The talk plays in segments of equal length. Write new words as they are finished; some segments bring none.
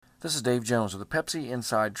This is Dave Jones with the Pepsi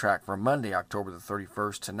Inside Track for Monday, October the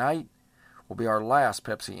 31st. Tonight will be our last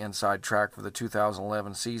Pepsi Inside Track for the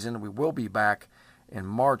 2011 season. We will be back in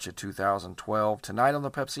March of 2012. Tonight on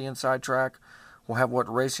the Pepsi Inside Track, we'll have what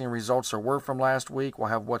racing results there were from last week. We'll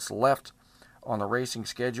have what's left on the racing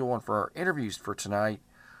schedule. And for our interviews for tonight,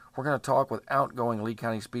 we're going to talk with outgoing Lee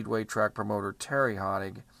County Speedway track promoter Terry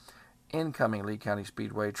Honig, incoming Lee County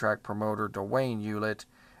Speedway track promoter Dwayne Hewlett,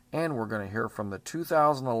 and we're going to hear from the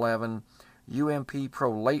 2011 UMP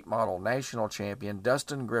Pro Late Model National Champion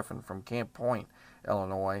Dustin Griffin from Camp Point,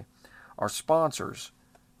 Illinois. Our sponsors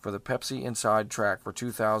for the Pepsi Inside Track for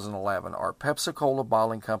 2011 are Pepsi-Cola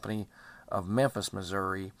Bottling Company of Memphis,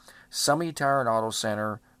 Missouri, Summey Tire and Auto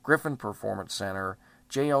Center, Griffin Performance Center,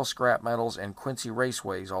 JL Scrap Metals, and Quincy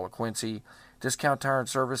Raceways, all of Quincy, Discount Tire and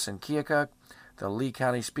Service in Keokuk, the Lee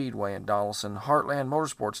County Speedway in Donaldson,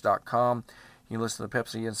 HeartlandMotorsports.com. You can listen to the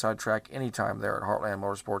Pepsi Inside Track anytime there at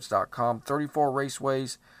HeartlandMotorsports.com. 34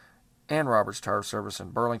 Raceways and Roberts Tire Service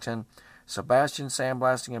in Burlington. Sebastian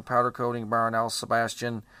Sandblasting and Powder Coating, Byron Al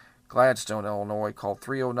Sebastian, Gladstone, Illinois. Call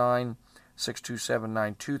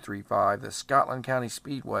 309-627-9235. The Scotland County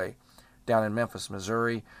Speedway down in Memphis,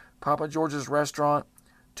 Missouri. Papa George's Restaurant,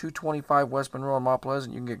 225 West Monroe in Mount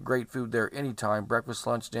Pleasant. You can get great food there anytime. Breakfast,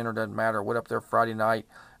 lunch, dinner, doesn't matter. Went up there Friday night.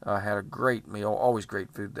 Had a great meal. Always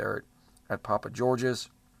great food there at Papa George's.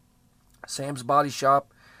 Sam's Body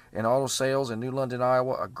Shop and Auto Sales in New London,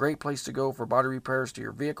 Iowa. A great place to go for body repairs to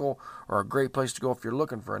your vehicle, or a great place to go if you're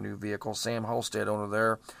looking for a new vehicle. Sam Halstead, owner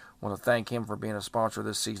there. Want to thank him for being a sponsor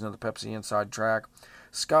this season of the Pepsi Inside Track.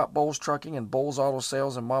 Scott Bowles Trucking and Bowles Auto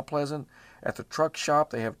Sales in Mount Pleasant. At the truck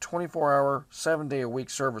shop, they have 24-hour, 7-day-a-week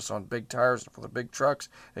service on big tires for the big trucks.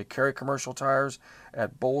 They carry commercial tires.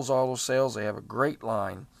 At Bowles Auto Sales, they have a great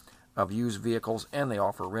line of used vehicles, and they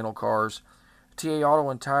offer rental cars. TA Auto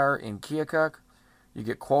and Tire in Keokuk. You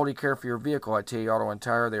get quality care for your vehicle at TA Auto and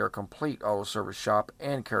Tire. They are a complete auto service shop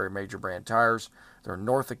and carry major brand tires. They're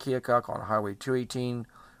north of Keokuk on Highway 218.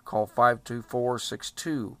 Call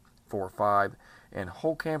 524-6245. And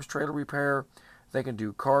Holcamp's Trailer Repair. They can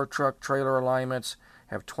do car, truck, trailer alignments,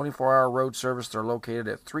 have 24-hour road service. They're located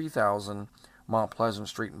at 3000 Mount Pleasant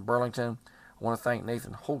Street in Burlington. I want to thank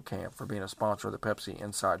Nathan Holtkamp for being a sponsor of the Pepsi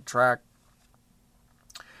Inside Track.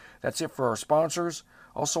 That's it for our sponsors.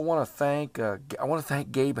 Also want to thank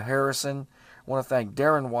Gabe Harrison. I want to thank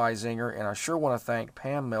Darren Weisinger, and I sure want to thank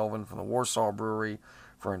Pam Melvin from the Warsaw Brewery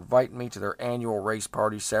for inviting me to their annual race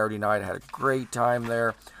party Saturday night. I had a great time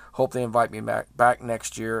there. Hope they invite me back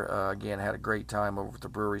next year. Again, had a great time over at the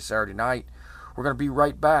brewery Saturday night. We're going to be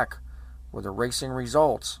right back with the racing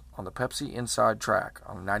results on the Pepsi Inside Track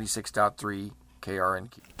on 96.3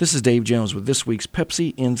 KRNQ. This is Dave Jones with this week's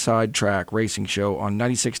Pepsi Inside Track racing show on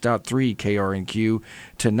 96.3 KRNQ.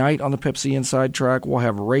 Tonight on the Pepsi Inside Track, we'll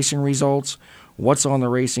have racing results, what's on the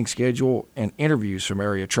racing schedule, and interviews from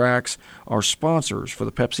area tracks. Our sponsors for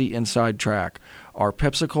the Pepsi Inside Track are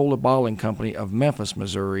Pepsi-Cola Bottling Company of Memphis,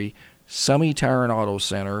 Missouri, Summey Tire and Auto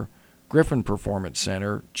Center, Griffin Performance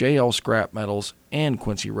Center, JL Scrap Metals, and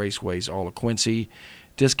Quincy Raceways, all of Quincy,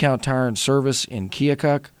 Discount Tire and Service in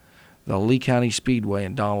Keokuk, the Lee County Speedway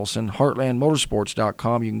in Donaldson,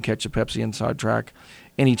 HeartlandMotorsports.com. You can catch the Pepsi Inside Track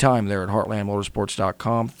anytime there at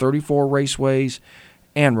HeartlandMotorsports.com. 34 Raceways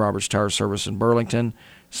and Roberts Tire Service in Burlington.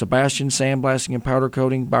 Sebastian Sandblasting and Powder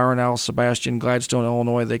Coating, Byron Al Sebastian, Gladstone,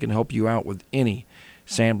 Illinois. They can help you out with any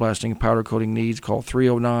sandblasting and powder coating needs. Call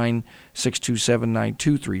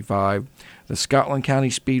 309-627-9235. The Scotland County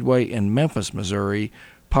Speedway in Memphis, Missouri.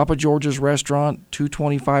 Papa George's Restaurant,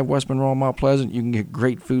 225 West Monroe, Mount Pleasant. You can get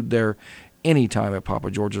great food there anytime at Papa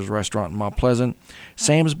George's Restaurant in Mount Pleasant.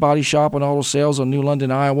 Sam's Body Shop and Auto Sales in New London,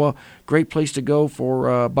 Iowa. Great place to go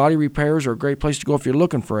for body repairs, or a great place to go if you're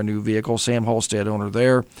looking for a new vehicle. Sam Halstead, owner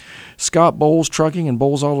there. Scott Bowles Trucking and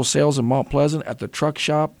Bowles Auto Sales in Mount Pleasant. At the truck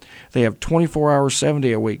shop, they have 24-hour,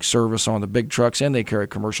 7-day-a-week service on the big trucks, and they carry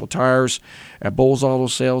commercial tires. At Bowles Auto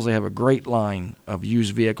Sales, they have a great line of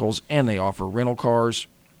used vehicles, and they offer rental cars.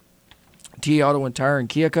 TA Auto and Tire in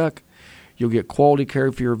Keokuk. You'll get quality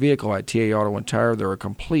care for your vehicle at TA Auto and Tire. They're a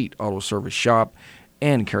complete auto service shop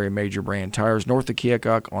and carry major brand tires. North of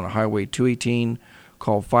Keokuk on Highway 218.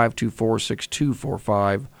 Call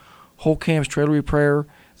 524-6245. Holcamp's Trailer Repair.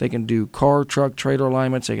 They can do car, truck, trailer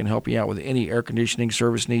alignments. They can help you out with any air conditioning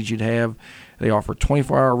service needs you'd have. They offer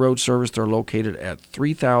 24-hour road service. They're located at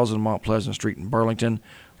 3000 Mount Pleasant Street in Burlington.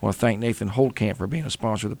 I want to thank Nathan Holtkamp for being a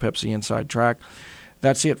sponsor of the Pepsi Inside Track.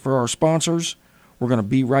 That's it for our sponsors. We're going to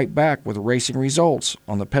be right back with racing results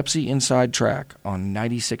on the Pepsi Inside Track on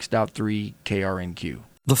 96.3 KRNQ.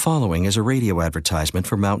 The following is a radio advertisement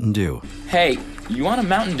for Mountain Dew. Hey, you want a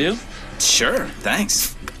Mountain Dew? Sure,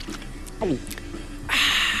 thanks. Man,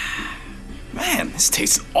 this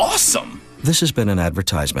tastes awesome. This has been an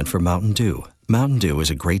advertisement for Mountain Dew. Mountain Dew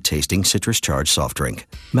is a great-tasting citrus-charged soft drink.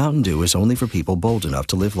 Mountain Dew is only for people bold enough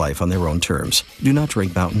to live life on their own terms. Do not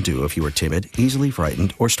drink Mountain Dew if you are timid, easily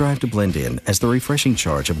frightened, or strive to blend in, as the refreshing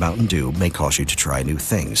charge of Mountain Dew may cause you to try new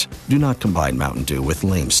things. Do not combine Mountain Dew with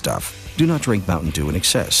lame stuff. Do not drink Mountain Dew in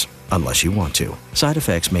excess, unless you want to. Side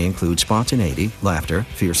effects may include spontaneity, laughter,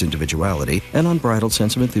 fierce individuality, an unbridled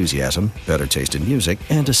sense of enthusiasm, better taste in music,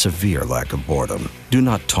 and a severe lack of boredom. Do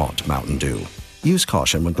not taunt Mountain Dew. Use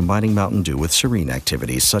caution when combining Mountain Dew with serene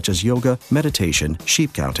activities such as yoga, meditation,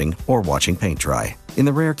 sheep counting, or watching paint dry. In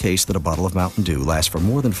the rare case that a bottle of Mountain Dew lasts for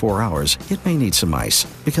more than 4 hours, it may need some ice,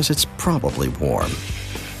 because it's probably warm.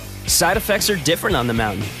 Side effects are different on the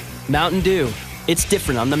mountain. Mountain Dew. It's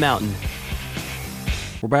different on the mountain.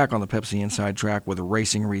 We're back on the Pepsi Inside Track with the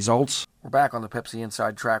racing results. Sprint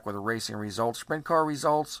car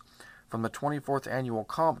results from the 24th Annual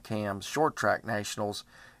Comp Cams Short Track Nationals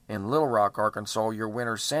in Little Rock, Arkansas. Your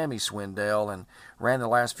winner, Sammy Swindell, and ran the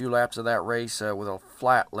last few laps of that race with a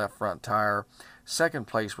flat left front tire. Second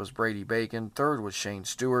place was Brady Bacon. Third was Shane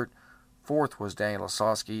Stewart. Fourth was Daniel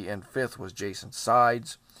Osowski. And fifth was Jason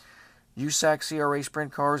Sides. USAC CRA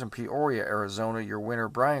Sprint Cars in Peoria, Arizona. Your winner,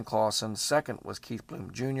 Brian Clausen. Second was Keith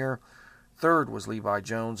Bloom Jr. Third was Levi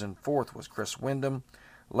Jones. And fourth was Chris Wyndham.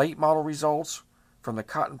 Late model results from the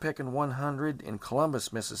Cotton Pickin' 100 in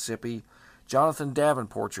Columbus, Mississippi. Jonathan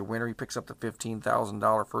Davenport, your winner. He picks up the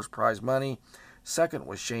 $15,000 first prize money. Second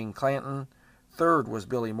was Shane Clanton. Third was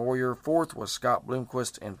Billy Moyer. Fourth was Scott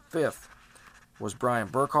Bloomquist. And fifth was Brian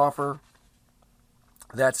Burkhofer.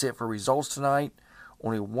 That's it for results tonight.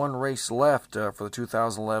 Only one race left for the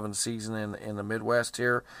 2011 season in the Midwest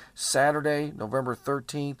here. Saturday, November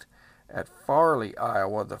 13th at Farley,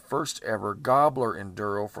 Iowa, the first ever Gobbler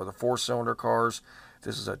Enduro for the four-cylinder cars.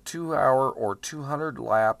 This is a 2-hour or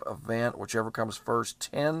 200-lap event, whichever comes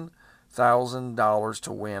first. $10,000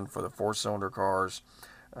 to win for the four-cylinder cars.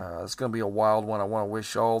 It's going to be a wild one. I want to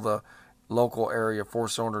wish all the local area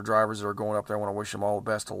four-cylinder drivers that are going up there, I want to wish them all the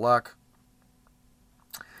best of luck.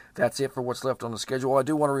 That's it for what's left on the schedule. I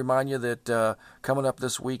do want to remind you that coming up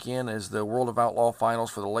this weekend is the World of Outlaw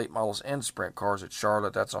Finals for the late models and sprint cars at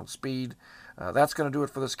Charlotte. That's on Speed. That's going to do it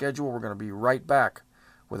for the schedule. We're going to be right back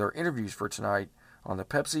with our interviews for tonight on the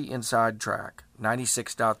Pepsi Inside Track,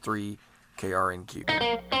 96.3 KRNQ.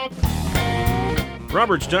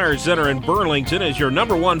 Roberts Tire Center in Burlington is your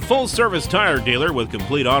 #1 full-service tire dealer with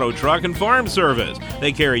complete auto, truck, and farm service.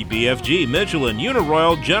 They carry BFG, Michelin,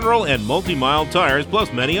 Uniroyal, General, and Multi-Mile tires,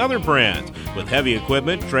 plus many other brands. With heavy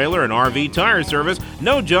equipment, trailer, and RV tire service,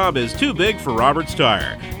 no job is too big for Roberts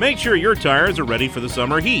Tire. Make sure your tires are ready for the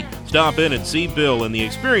summer heat. Stop in and see Bill and the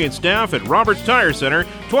experienced staff at Roberts Tire Center,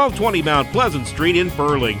 1220 Mount Pleasant Street in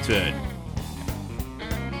Burlington.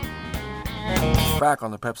 Back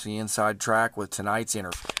on the Pepsi Inside Track with tonight's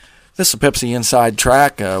interview. This is the Pepsi Inside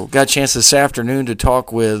Track. We got a chance this afternoon to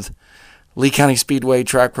talk with Lee County Speedway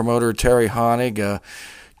track promoter Terry Honig.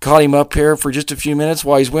 Caught him up here for just a few minutes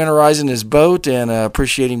while he's winterizing his boat, and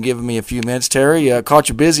appreciate him giving me a few minutes. Terry, caught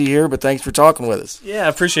you busy here, but thanks for talking with us. Yeah, I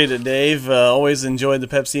appreciate it, Dave. Always enjoyed the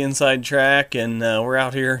Pepsi Inside Track, and we're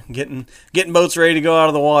out here getting boats ready to go out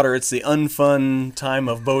of the water. It's the unfun time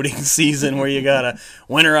of boating season where you got to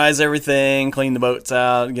winterize everything, clean the boats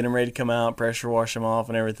out, get them ready to come out, pressure wash them off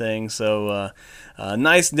and everything. So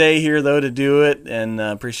nice day here, though, to do it, and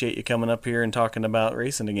appreciate you coming up here and talking about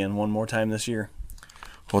racing again one more time this year.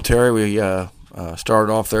 Well, Terry, we started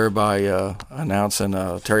off there by announcing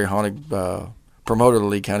Terry Honig, promoter of the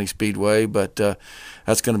Lee County Speedway, but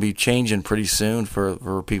that's going to be changing pretty soon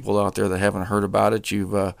for people out there that haven't heard about it.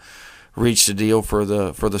 You've reached a deal for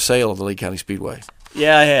the sale of the Lee County Speedway.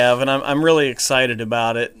 Yeah, I have, and I'm really excited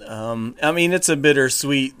about it. I mean, it's a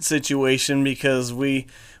bittersweet situation because we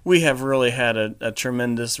have really had a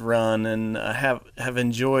tremendous run and have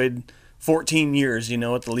enjoyed 14 years,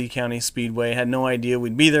 at the Lee County Speedway. Had no idea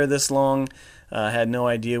we'd be there this long. Had no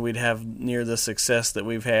idea we'd have near the success that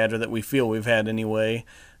we've had, or that we feel we've had anyway,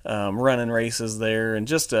 running races there. And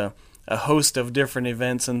just a host of different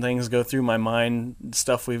events and things go through my mind,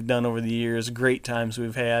 stuff we've done over the years, great times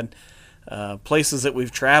we've had, places that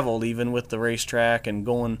we've traveled even with the racetrack and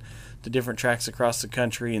going to different tracks across the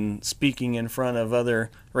country and speaking in front of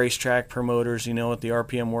other racetrack promoters, at the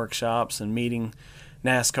RPM workshops, and meeting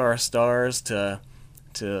NASCAR stars to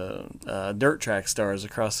dirt track stars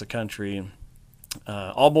across the country.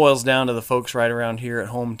 All boils down to the folks right around here at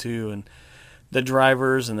home too, and the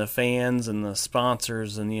drivers and the fans and the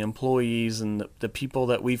sponsors and the employees and the people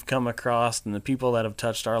that we've come across and the people that have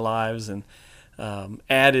touched our lives. And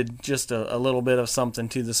added just a little bit of something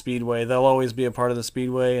to the Speedway. They'll always be a part of the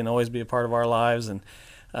Speedway and always be a part of our lives. And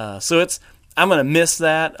so I'm going to miss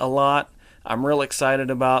that a lot. I'm real excited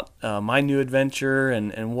about my new adventure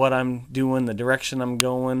and what I'm doing, the direction I'm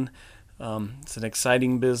going. It's an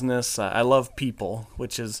exciting business. I love people,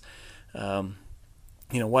 which is,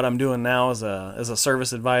 what I'm doing now as a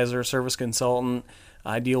service advisor, service consultant.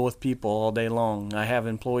 I deal with people all day long. I have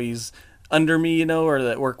employees under me, or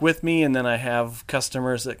that work with me, and then I have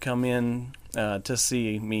customers that come in to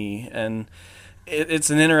see me. And it's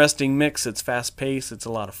an interesting mix. It's fast-paced. It's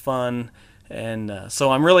a lot of fun. And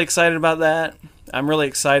so I'm really excited about that. I'm really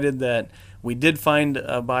excited that we did find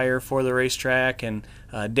a buyer for the racetrack, and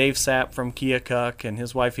Dave Sapp from Keokuk and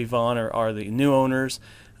his wife Yvonne are the new owners.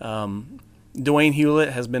 Dwayne Hewlett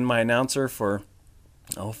has been my announcer for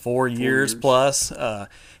 4 years plus.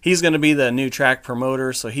 He's going to be the new track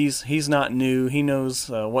promoter, so he's not new. He knows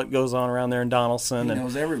what goes on around there in Donaldson. He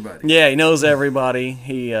knows everybody. Yeah, he knows everybody.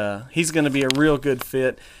 He's going to be a real good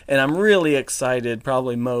fit, and I'm really excited,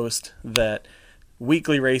 probably most, that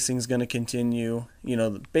weekly racing is going to continue.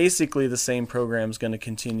 Basically the same program is going to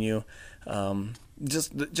continue.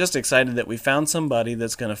 Just excited that we found somebody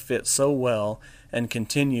that's going to fit so well and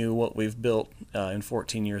continue what we've built in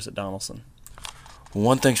 14 years at Donaldson.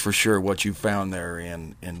 One thing's for sure, what you found there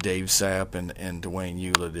in Dave Sapp and Dwayne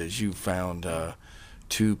Hewlett is you found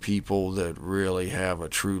two people that really have a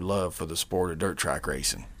true love for the sport of dirt track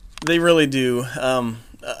racing. They really do.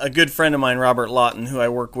 A good friend of mine, Robert Lawton, who I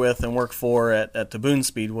work with and work for at the Boone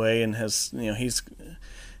Speedway, and has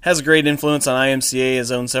a great influence on IMCA,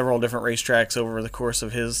 has owned several different racetracks over the course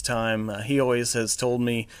of his time. He always has told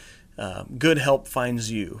me, good help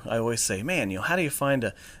finds you. I always say, man, how do you find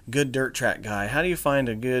a good dirt track guy? How do you find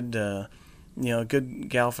a good, good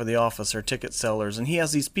gal for the office or ticket sellers? And he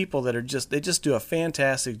has these people that they just do a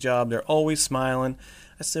fantastic job. They're always smiling.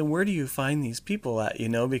 I said, where do you find these people at?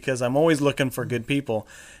 Because I'm always looking for good people.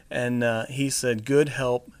 And he said, good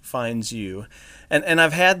help finds you. And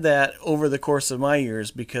I've had that over the course of my years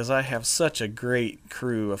because I have such a great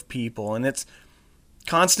crew of people, and it's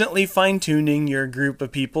constantly fine-tuning your group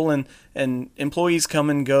of people, and employees come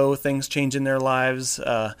and go, things change in their lives.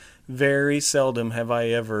 Very seldom have I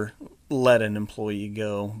ever let an employee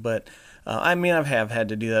go, but I've had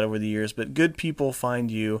to do that over the years, but good people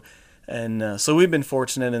find you, and so we've been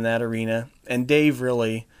fortunate in that arena. And Dave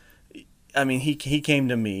really, he came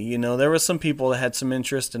to me. There was some people that had some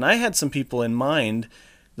interest, and I had some people in mind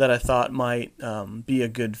that I thought might be a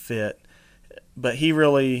good fit, but he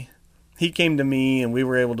came to me, and we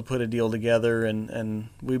were able to put a deal together, and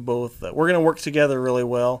we both, we're going to work together really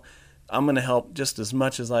well. I'm going to help just as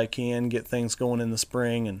much as I can get things going in the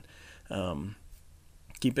spring and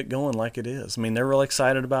keep it going like it is. They're really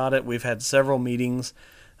excited about it. We've had several meetings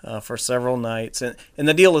for several nights, and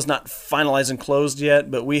the deal is not finalized and closed yet,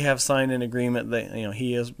 but we have signed an agreement that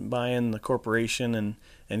he is buying the corporation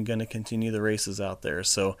and going to continue the races out there.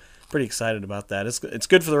 So pretty excited about that. It's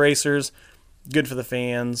good for the racers, good for the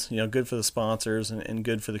fans, good for the sponsors, and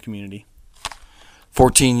good for the community.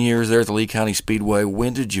 14 years there at the Lee County Speedway.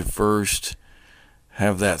 When did you first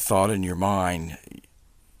have that thought in your mind?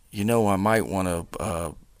 I might want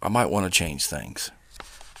to change things.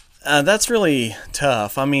 That's really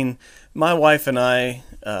tough. My wife and I,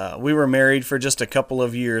 we were married for just a couple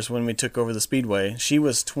of years when we took over the Speedway. She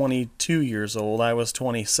was 22 years old. I was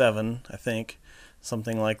 27, I think,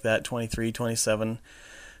 something like that, 23, 27.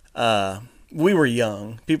 We were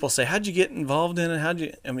young. People say, how'd you get involved in it?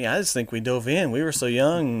 I just think we dove in. We were so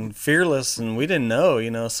young and fearless, and we didn't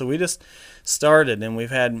know, so we just started, and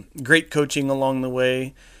we've had great coaching along the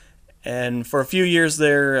way. And for a few years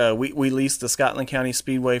there, we leased the Scotland County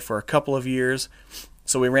Speedway for a couple of years.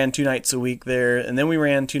 So we ran 2 nights a week there, and then we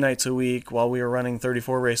ran 2 nights a week while we were running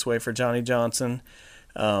 34 Raceway for Johnny Johnson.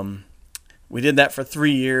 We did that for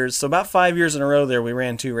 3 years. So about 5 years in a row there, we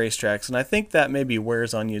ran 2 racetracks, and I think that maybe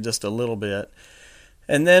wears on you just a little bit.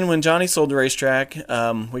 And then when Johnny sold the racetrack,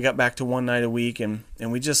 we got back to 1 night a week, and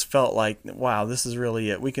we just felt like, wow, this is really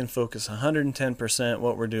it. We can focus 110%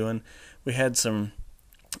 what we're doing. We had some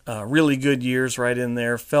really good years right in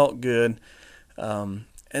there, felt good. And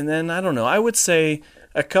then, I don't know, I would say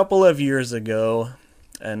a couple of years ago,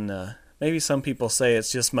 and maybe some people say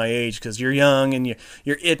it's just my age because you're young and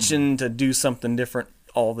you're itching to do something different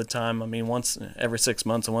all the time. Once every 6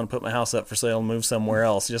 months I want to put my house up for sale and move somewhere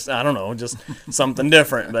else. Just something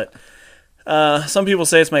different. But some people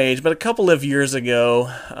say it's my age. But a couple of years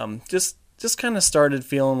ago, just kind of started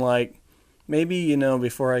feeling like maybe,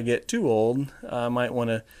 before I get too old, I might want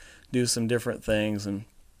to do some different things. And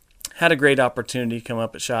had a great opportunity come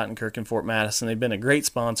up at Schottenkirk and Fort Madison. They've been a great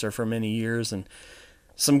sponsor for many years, and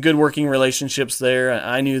some good working relationships there.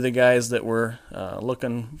 I knew the guys that were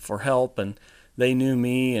looking for help, and they knew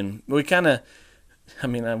me, and we kind of, I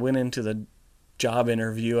went into the job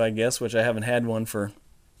interview, I guess, which I haven't had one for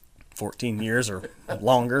 14 years or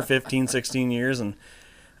longer, 15, 16 years, and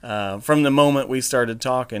from the moment we started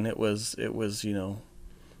talking, it was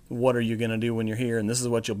what are you going to do when you're here, and this is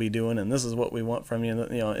what you'll be doing, and this is what we want from you.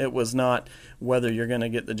 It was not whether you're going to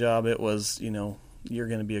get the job, it was, you're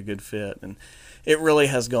going to be a good fit, and it really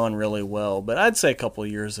has gone really well. But I'd say a couple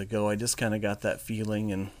of years ago, I just kind of got that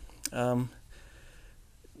feeling, and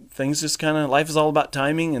things just kind of, life is all about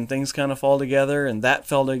timing, and things kind of fall together, and that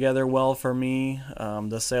fell together well for me.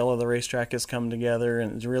 The sale of the racetrack has come together,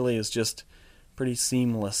 and it really is just pretty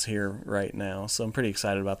seamless here right now, so I'm pretty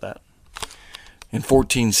excited about that. In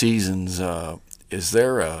 14 seasons, is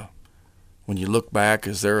there when you look back,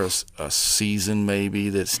 is there a season maybe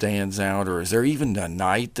that stands out, or is there even a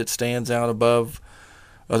night that stands out above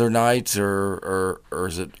other nights, or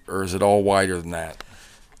is it all wider than that?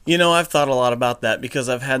 I've thought a lot about that because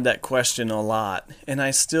I've had that question a lot, and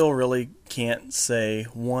I still really can't say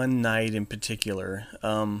one night in particular.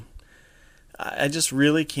 I just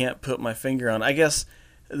really can't put my finger on. I guess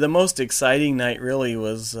the most exciting night really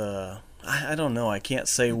was, I don't know, I can't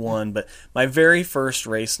say one, but my very first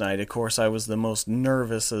race night, of course, I was the most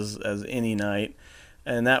nervous as any night,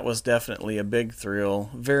 and that was definitely a big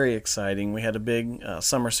thrill, very exciting. We had a big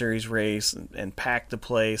Summer Series race and packed the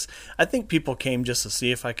place. I think people came just to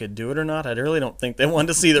see if I could do it or not. I really don't think they wanted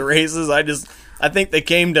to see the races. I think they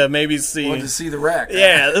came to maybe see... Wanted to see the wreck.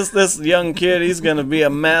 Yeah, this young kid, he's going to be a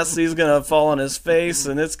mess. He's going to fall on his face,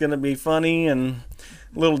 and it's going to be funny, and...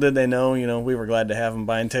 Little did they know, we were glad to have them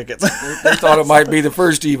buying tickets. They thought it might be the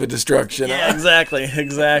first eve of destruction. Yeah, exactly.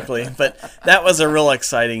 But that was a real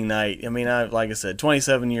exciting night. Like I said,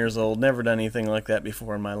 27 years old, never done anything like that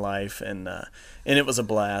before in my life, and it was a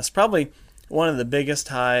blast. Probably one of the biggest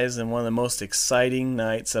highs and one of the most exciting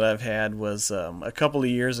nights that I've had was a couple of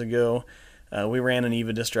years ago. We ran an Eve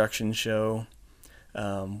of Destruction show.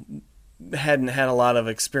 Hadn't had a lot of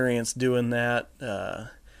experience doing that.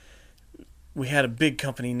 We had a big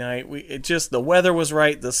company night. The weather was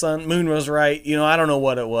right, the moon was right. I don't know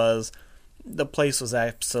what it was. The place was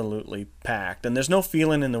absolutely packed, and there's no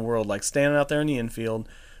feeling in the world like standing out there in the infield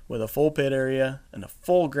with a full pit area and a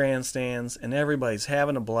full grandstands, and everybody's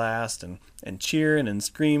having a blast and cheering and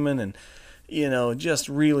screaming and just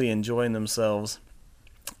really enjoying themselves.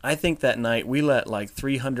 I think that night we let like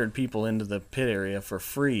 300 people into the pit area for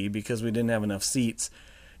free because we didn't have enough seats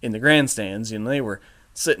in the grandstands. They were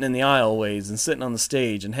sitting in the aisleways and sitting on the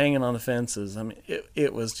stage and hanging on the fences.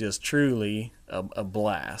 It was just truly a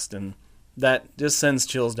blast, and that just sends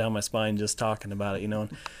chills down my spine just talking about it, and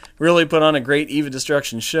really put on a great Eve of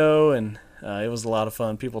Destruction show, and it was a lot of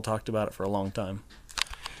fun. People talked about it for a long time.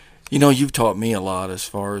 You've taught me a lot as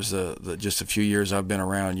far as the just a few years I've been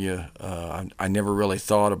around you. I never really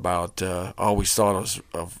thought about, always thought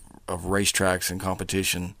of racetracks and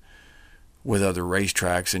competition with other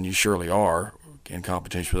racetracks, and you surely are in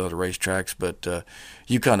competition with other racetracks, but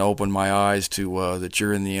you kind of opened my eyes to that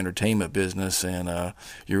you're in the entertainment business, and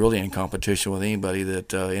you're really in competition with anybody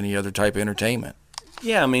that any other type of entertainment.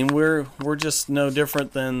 Yeah, we're just no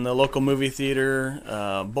different than the local movie theater,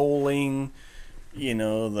 bowling,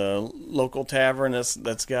 the local tavern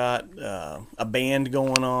that's got a band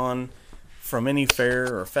going on, from any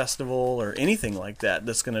fair or festival or anything like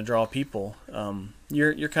that's going to draw people.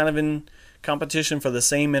 You're kind of in competition for the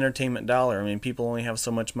same entertainment dollar. People only have so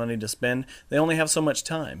much money to spend. They only have so much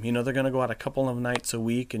time. They're going to go out a couple of nights a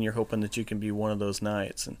week, and you're hoping that you can be one of those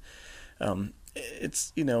nights. And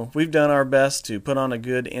it's, we've done our best to put on a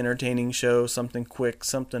good, entertaining show, something quick,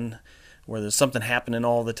 something where there's something happening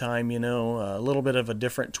all the time, a little bit of a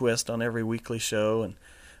different twist on every weekly show. And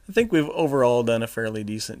I think we've overall done a fairly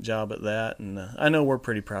decent job at that. And I know we're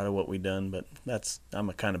pretty proud of what we've done, but I'm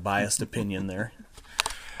a kind of biased opinion there.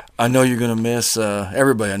 I know you're going to miss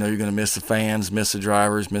everybody. I know you're going to miss the fans, miss the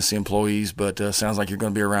drivers, miss the employees, but sounds like you're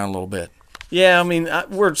going to be around a little bit. Yeah,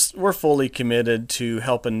 we're fully committed to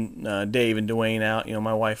helping Dave and Dwayne out.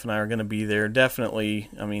 My wife and I are going to be there. Definitely.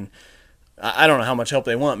 I don't know how much help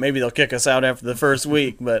they want. Maybe they'll kick us out after the first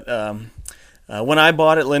week, but when I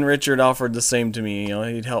bought it, Lynn Richard offered the same to me.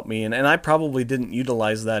 He'd help me, and I probably didn't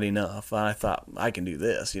utilize that enough. I thought, I can do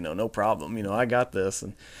this, no problem. I got this.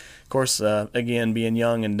 And of course, again, being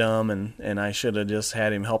young and dumb, and I should have just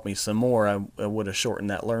had him help me some more, I would have shortened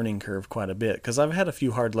that learning curve quite a bit, because I've had a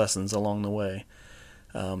few hard lessons along the way.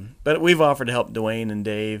 But we've offered to help Dwayne and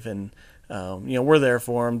Dave, and we're there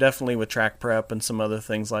for them, definitely with track prep and some other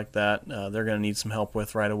things like that. They're going to need some help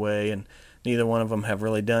with right away, and neither one of them have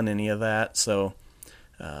really done any of that. So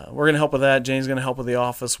we're going to help with that. Jane's going to help with the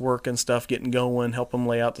office work and stuff, getting going, help them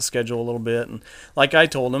lay out the schedule a little bit. And like I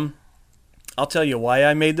told them, I'll tell you why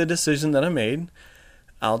I made the decision that I made.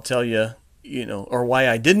 I'll tell you, or why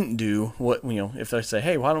I didn't do what, if they say,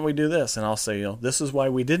 hey, why don't we do this? And I'll say, this is why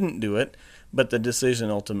we didn't do it. But the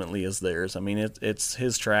decision ultimately is theirs. I mean, it's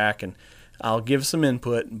his track, and I'll give some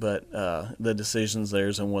input, but the decision's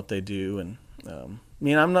theirs and what they do. And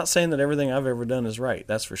I'm not saying that everything I've ever done is right.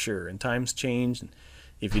 That's for sure. And times change. And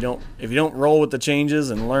if you don't roll with the changes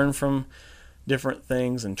and learn from different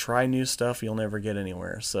things and try new stuff, you'll never get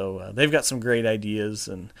anywhere. So they've got some great ideas,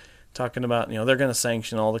 and talking about, they're going to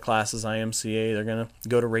sanction all the classes IMCA. They're going to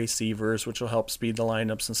go to receivers, which will help speed the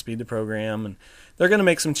lineups and speed the program. And they're going to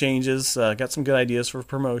make some changes. Got some good ideas for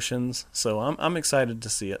promotions. So I'm excited to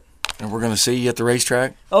see it. And we're going to see you at the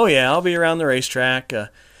racetrack? Oh, yeah, I'll be around the racetrack.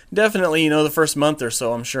 Definitely, the first month or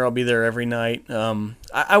so, I'm sure I'll be there every night.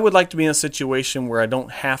 I would like to be in a situation where I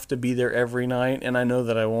don't have to be there every night, and I know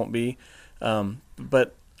that I won't be.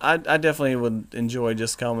 But I definitely would enjoy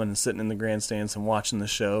just coming and sitting in the grandstands and watching the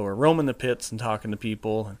show, or roaming the pits and talking to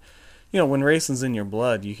people. And, when racing's in your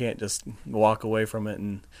blood, you can't just walk away from it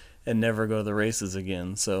and never go to the races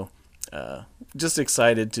again. So just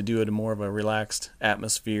excited to do it in more of a relaxed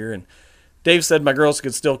atmosphere. And Dave said my girls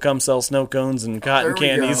could still come sell snow cones and cotton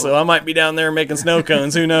candy, so I might be down there making snow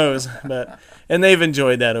cones. Who knows? And they've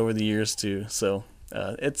enjoyed that over the years too. So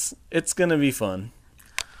it's going to be fun.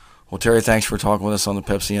 Well, Terry, thanks for talking with us on the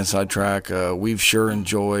Pepsi Inside Track. I've sure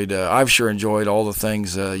enjoyed all the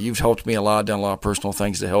things. You've helped me a lot, done a lot of personal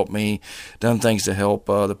things to help me, done things to help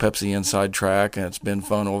the Pepsi Inside Track, and it's been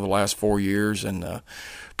fun over the last 4 years, and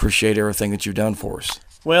appreciate everything that you've done for us.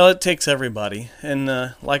 Well, it takes everybody. And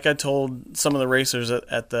like I told some of the racers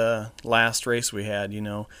at the last race we had,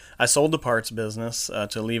 I sold the parts business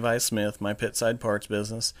to Levi Smith, my pit-side parts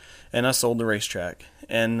business, and I sold the racetrack.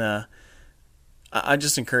 And I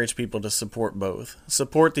just encourage people to support both.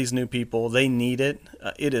 Support these new people. They need it.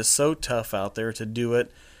 It is so tough out there to do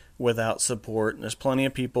it without support. There's plenty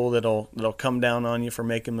of people that'll come down on you for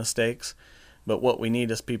making mistakes. But what we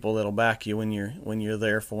need is people that'll back you when you're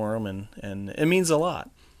there for them, and it means a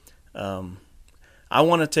lot. I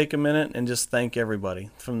want to take a minute and just thank everybody,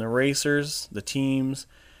 from the racers, the teams,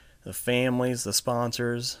 the families, the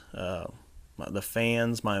sponsors, the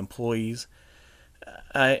fans, my employees.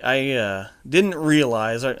 I didn't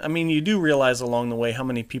realize, you do realize along the way how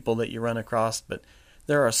many people that you run across, but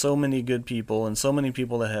there are so many good people and so many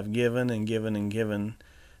people that have given and given and given,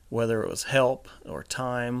 whether it was help or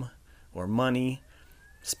time or money,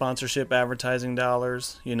 sponsorship, advertising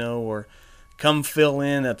dollars, or come fill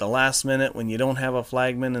in at the last minute when you don't have a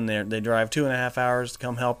flagman and they drive 2.5 hours to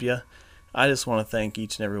come help you. I just want to thank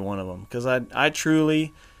each and every one of them, because I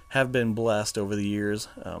truly have been blessed over the years.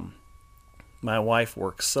 My wife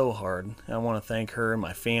works so hard. I want to thank her and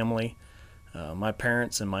my family, my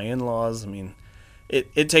parents and my in-laws.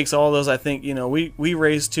 It takes all those. I think, we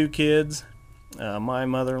raised 2 kids. My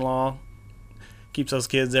mother-in-law keeps those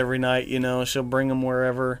kids every night. She'll bring them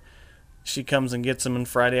wherever. She comes and gets them on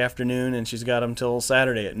Friday afternoon, and she's got them till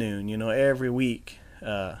Saturday at noon, every week.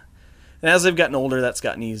 And as they've gotten older, that's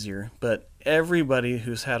gotten easier. But everybody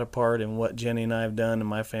who's had a part in what Jenny and I have done and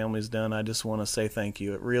my family's done, I just want to say thank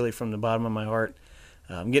you. It really, from the bottom of my heart.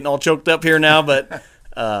 I'm getting all choked up here now, but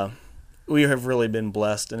we have really been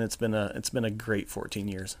blessed, and it's been a great 14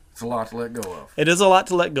 years. It's a lot to let go of. It is a lot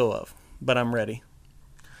to let go of, but I'm ready.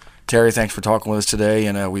 Terry, thanks for talking with us today,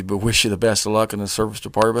 and we wish you the best of luck in the service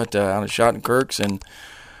department out at Schottenkirk's. And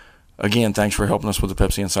again, thanks for helping us with the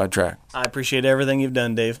Pepsi Inside Track. I appreciate everything you've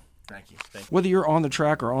done, Dave. Thank you. Whether you're on the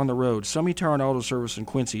track or on the road, Summey Tire and Auto Service in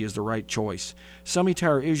Quincy is the right choice. Summey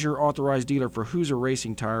Tire is your authorized dealer for Hoosier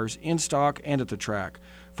Racing tires, in stock and at the track.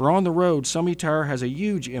 For on the road, Summey Tire has a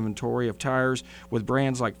huge inventory of tires with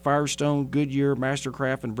brands like Firestone, Goodyear,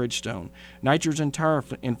 Mastercraft, and Bridgestone. Nitrogen tire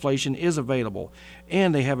inflation is available,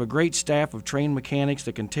 and they have a great staff of trained mechanics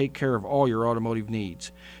that can take care of all your automotive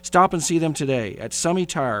needs. Stop and see them today at Summey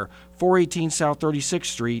Tire, 418 South 36th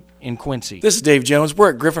Street in Quincy. This is Dave Jones.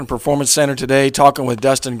 We're at Griffin Performance Center today talking with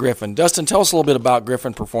Dustin Griffin. Dustin, tell us a little bit about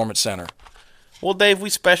Griffin Performance Center. Well, Dave, we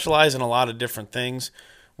specialize in a lot of different things.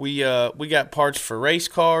 We got parts for race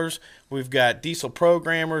cars. We've got diesel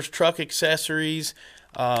programmers, truck accessories.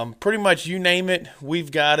 Pretty much you name it,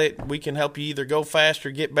 we've got it. We can help you either go faster,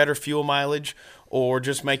 get better fuel mileage, or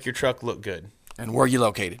just make your truck look good. And where are you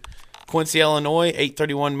located? Quincy, Illinois,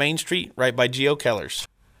 831 Main Street, right by Geo Keller's.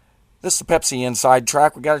 This is the Pepsi Inside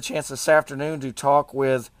Track. We got a chance this afternoon to talk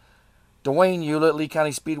with Dwayne Hewlett, Lee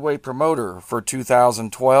County Speedway promoter for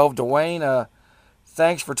 2012. Dwayne,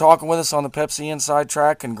 thanks for talking with us on the Pepsi Inside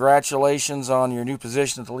Track. Congratulations on your new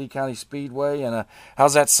position at the Lee County Speedway. And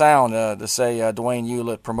how's that sound to say Dwayne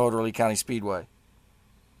Hewlett, promoter, Lee County Speedway?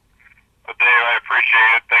 Well, Dave, I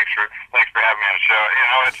appreciate it. Thanks for having me on the show. You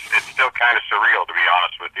know, it's still kind of surreal, to be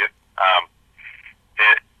honest with you.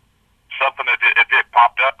 Something that it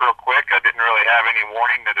popped up real quick. I didn't really have any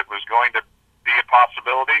warning that it was going to be a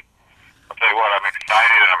possibility. I'll tell you what, I'm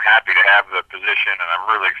excited and I'm happy to have the position, and I'm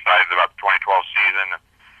really excited about the 2012 season. And,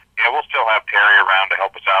 you know, we'll still have Terry around to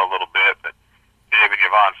help us out a little bit, but Dave and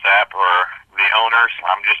Yvonne Sapp are the owners.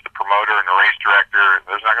 I'm just the promoter and the race director.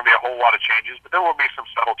 There's not going to be a whole lot of changes, but there will be some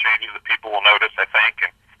subtle changes that people will notice, I think,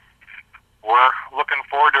 and we're looking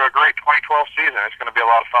forward to a great 2012 season. It's going to be a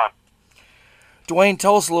lot of fun. Dwayne,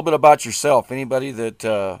 tell us a little bit about yourself. Anybody that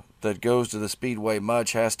goes to the Speedway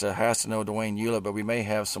much has to know Dwayne Hewlett, but we may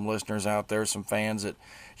have some listeners out there, some fans that,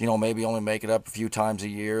 you know, maybe only make it up a few times a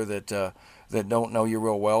year that don't know you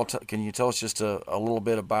real well. Can you tell us just a little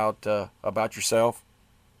bit about yourself?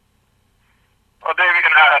 Well, David,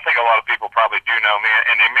 I think a lot of people probably do know me,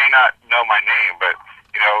 and they may not know my name, but,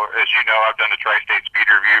 you know, as you know, I've done the Tri-State Speed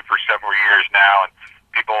Review for several years now, and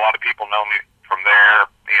a lot of people know me from there.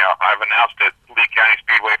 You know, I've announced at Lee County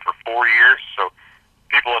Speedway for 4 years, so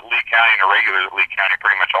people at Lee County and the regulars at Lee County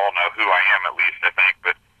pretty much all know who I am, at least, I think.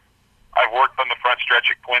 But I've worked on the front stretch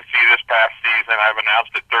at Quincy this past season. I've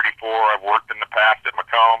announced at 34. I've worked in the past at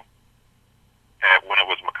Macomb, when it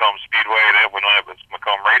was Macomb Speedway. Then when it was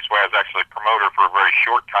Macomb Raceway, I was actually a promoter for a very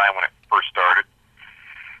short time when it first started.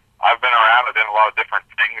 I've been around. I've done a lot of different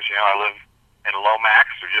things. You know, I live in Lomax,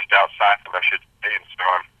 or just outside of, I should say, and so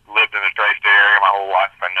I've lived in the Tri-State area my whole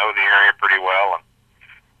life. I know the area pretty well,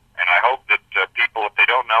 and I hope that people, if they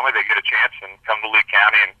don't know me, they get a chance and come to Lee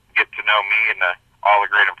County and get to know me and all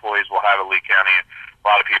the great employees we'll have at Lee County. And a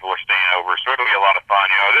lot of people are staying over, so it'll be a lot of fun.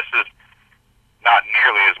 You know, this is not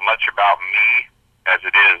nearly as much about me as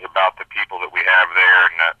it is about the people that we have there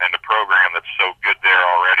and the program that's so good there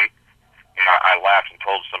already. You know, I laughed and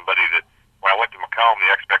told somebody that when I went to Macomb,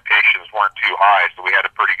 the expectations weren't too high, so we had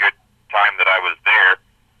a pretty good time that I was there,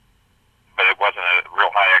 but it wasn't a real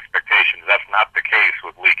high expectations. That's not the case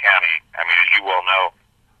with Lee County. I mean, as you well know,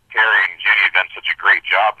 Terry and Jenny have done such a great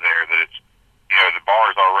job there that it's, you know, the bar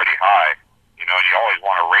is already high, you know, and you always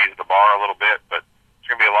want to raise the bar a little bit, but it's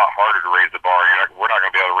going to be a lot harder to raise the bar. We're not going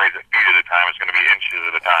to be able to raise it feet at a time. It's going to be inches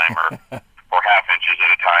at a time or half inches at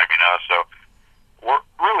a time, you know, so we're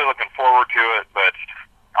really looking forward to it, but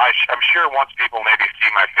I'm sure once people maybe see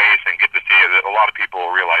my face and get to see it, a lot of people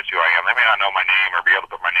will realize who I am. They may not know my name or be able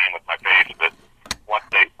to put my name with my face, but once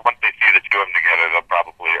they see the two of them together, they'll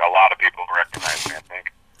probably, a lot of people will recognize me, I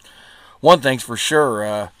think. One thing's for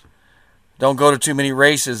sure, don't go to too many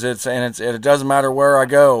races. It doesn't matter where I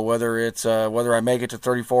go, whether I make it to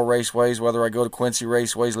 34 raceways, whether I go to Quincy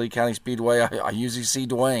Raceways, Lee County Speedway, I usually see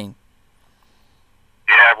Dwayne.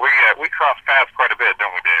 Yeah, we cross paths quite a bit,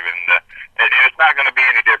 don't we, David? And it's not going to be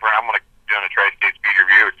any different. I'm going to do a Tri-State Speed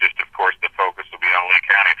Review. It's just, of course, the focus will be on Lee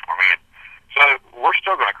County for me. And so we're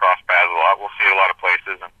still going to cross paths a lot. We'll see a lot of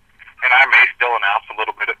places. And I may still announce a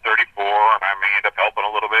little bit at 34, and I may end up helping a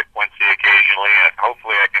little bit at Quincy occasionally. And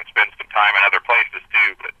hopefully I can spend some time in other places,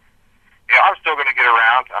 too. But, you know, I'm still going to get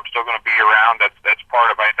around. I'm still going to be around. That's part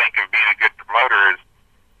of, I think, of being a good promoter is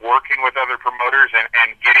working with other promoters and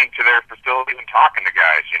getting to their facilities and talking to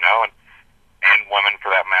guys, you know, and women for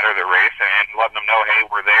that matter that race, and letting them know, hey,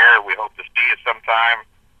 we're there, we hope to see you sometime,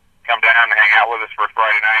 come down and hang out with us for a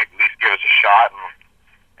Friday night, at least give us a shot,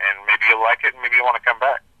 and maybe you'll like it, and maybe you'll want to come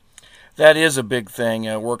back. That is a big thing,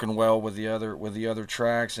 working well with the other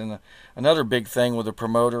tracks, and another big thing with a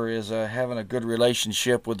promoter is having a good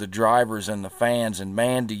relationship with the drivers and the fans, and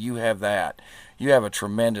man, do you have that. You have a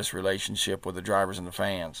tremendous relationship with the drivers and the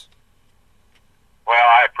fans. Well,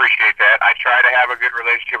 I appreciate that. I try to have a good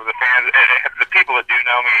relationship with the fans. The people that do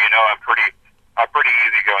know me, you know, I'm a pretty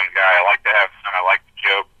easygoing guy. I like to have fun. I like to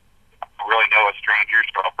joke. I don't really know a stranger,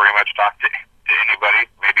 so I'll pretty much talk to anybody,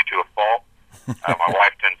 maybe to a fault. My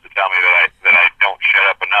wife tends to tell me that I don't shut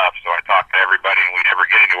up enough, so I talk to everybody, and we never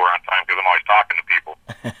get anywhere on time because I'm always talking to people,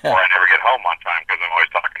 or I never get home on time because I'm always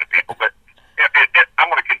talking to people. But I'm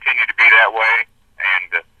going to continue to be that way,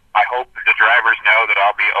 and I hope that the drivers know that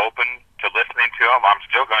I'll be open to listening to them. I'm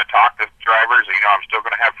still going to talk to drivers. You know, I'm still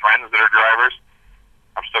going to have friends that are drivers.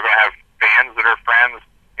 I'm still going to have fans that are friends.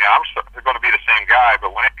 You know, I'm still going to be the same guy,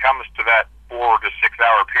 but when it comes to that 4 to 6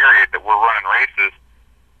 hour period that we're running races,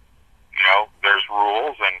 you know, there's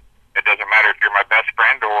rules, and it doesn't matter if you're my best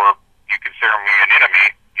friend or you consider me an enemy,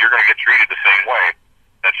 you're going to get treated the same way.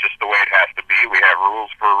 That's just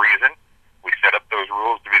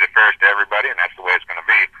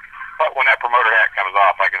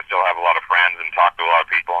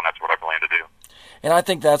And I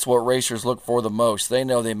think that's what racers look for the most. They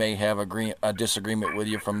know they may have a disagreement with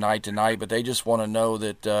you from night to night, but they just want to know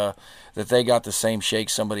that that they got the same shake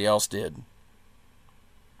somebody else did.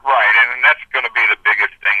 Right, and that's going to be the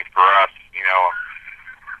biggest thing for us. You know,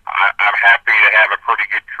 I'm happy to have a pretty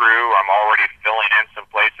good crew. I'm already filling in some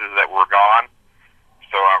places that were gone,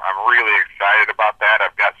 so I'm really excited about that.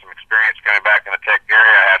 I've got some experience coming back in the tech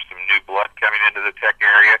area. I have some new blood coming into the tech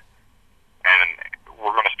area, and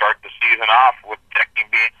we're going to start the season off with teching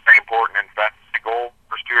being very important. In fact, the goal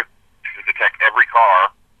first year is to tech every car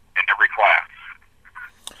in every class.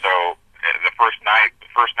 So the first night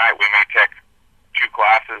we may tech 2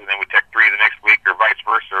 classes, and then we tech 3 the next week, or vice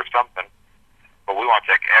versa, or something. But we want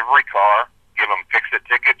to tech every car, give them fix-it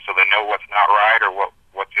tickets so they know what's not right or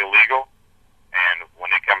what's illegal. And when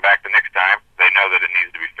they come back the next time, they know that it needs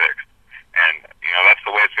to be fixed. And, you know, that's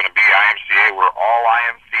the way it's going to be. IMCA, we're all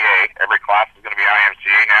IMCA. Every class is going to be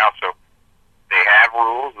IMCA now, so they have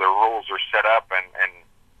rules. The rules are set up, and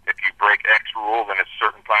if you break X rule, then it's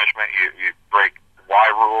certain punishment. You break Y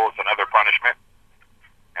rule, it's another punishment.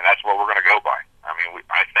 And that's what we're going to go by. I mean,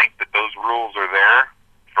 I think that those rules are there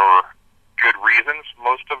for good reasons,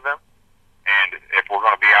 most of them. And if we're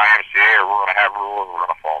going to be IMCA, or we're going to have rules, we're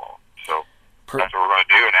going to follow them. So that's what we're going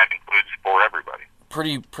to do, and that includes for everybody.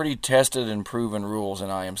 Pretty tested and proven rules in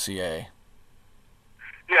IMCA.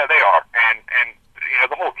 Yeah, they are. And you know,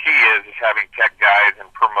 the whole key is having tech guys and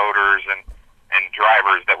promoters and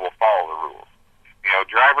drivers that will follow the rules. You know,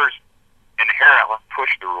 drivers inherently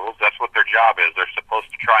push the rules. That's what their job is. They're supposed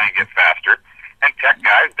to try and get faster. And tech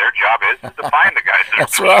guys, their job is to find the guys that are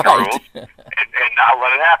pushing the rules and not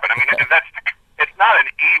let it happen. I mean, it's not an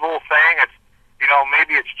evil thing. It's, you know,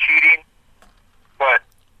 maybe it's cheating, but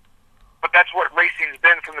that's what racing's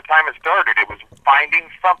been from the time it started. It was finding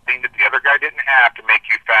something that the other guy didn't have to make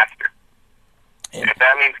you faster. And if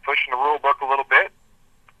that means pushing the rule book a little bit,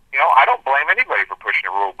 you know, I don't blame anybody for pushing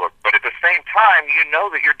the rule book. But at the same time, you know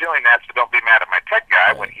that you're doing that, so don't be mad at my tech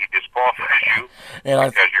guy when he disqualifies you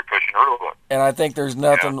because you're pushing the rule book. And I think there's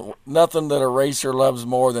nothing that a racer loves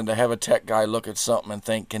more than to have a tech guy look at something and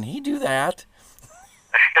think, can he do that?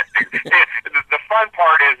 The fun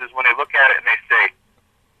part is when they look at it and they say,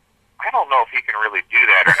 I don't know if he can really do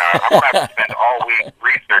that or not. I'm going to have to spend all week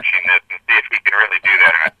researching this and see if he can really do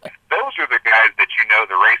that or not. Those are the guys that you know,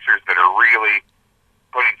 the racers that are really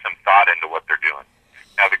putting some thought into what they're doing.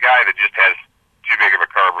 Now, the guy that just has too big of a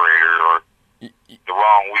carburetor or the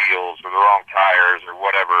wrong wheels or the wrong tires or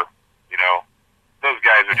whatever, you know, those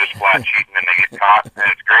guys are just flat cheating and they get caught. And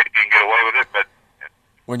it's great if you can get away with it, but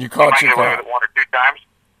when you caught, you might get away with it 1 or 2 times,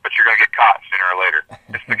 but you're going to get caught sooner or later.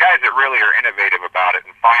 It's the guys that really are innovative about it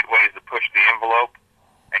and find ways to push the envelope,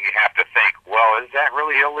 and you have to think, well, is that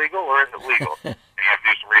really illegal or is it legal? And you have to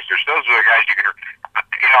do some research. Those are the guys you can,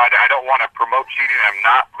 you know, I don't want to promote cheating, I'm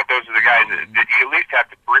not, but those are the guys that you at least have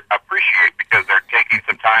to appreciate because they're taking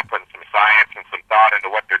some time, putting some science and some thought into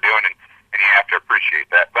what they're doing, and you have to appreciate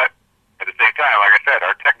that. But at the same time, like I said,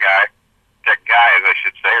 our tech guys, I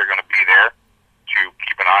should say, are going to be there to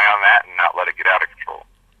keep an eye on that and not let it get out of control.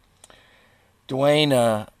 Dwayne,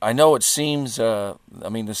 I know it seems, I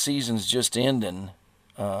mean, the season's just ending,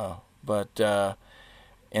 but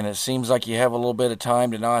and it seems like you have a little bit of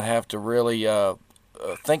time to not have to really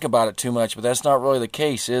think about it too much, but that's not really the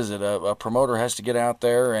case, is it? A promoter has to get out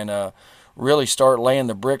there and really start laying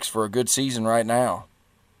the bricks for a good season right now.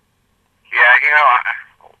 Yeah, you know,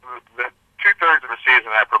 the 2/3 of the season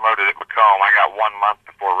I promoted at Macomb, I got 1 month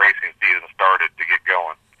before racing season started to get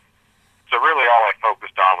going. So really all I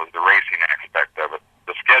focused on was the racing aspect of it.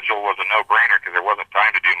 The schedule was a no-brainer because there wasn't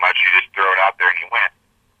time to do much. You just throw it out there and you went.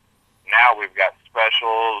 Now we've got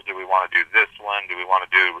specials. Do we want to do this one? Do we want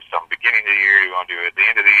to do some beginning of the year? Do we want to do it at the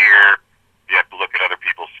end of the year? You have to look at other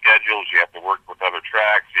people's schedules. You have to work with other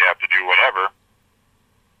tracks. You have to do whatever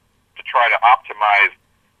to try to optimize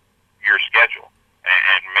your schedule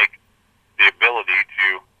and make the ability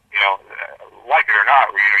to, you know, like it or not,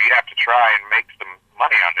 you have to try and make some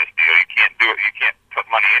money on this deal. You can't do it. You can't put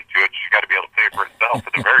money into it. You got to be able to pay for itself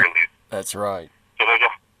at the very least. That's right. So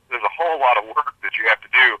there's a whole lot of work that you have to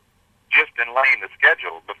do just in laying the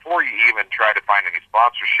schedule before you even try to find any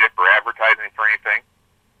sponsorship or advertising for anything.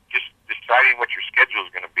 Just deciding what your schedule is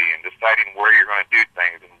going to be and deciding where you're going to do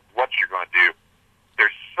things and what you're going to do.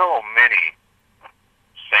 There's so many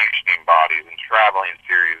sanctioning bodies and traveling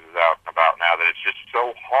series out and about now that it's just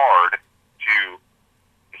so hard to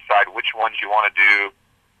decide which ones you want to do,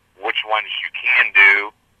 which ones you can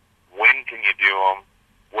do, when can you do them,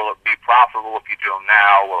 will it be profitable if you do them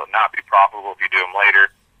now, will it not be profitable if you do them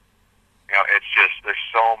later. You know, it's just, there's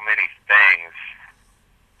so many things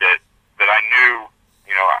that I knew,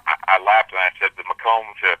 you know, I laughed and I said the Macomb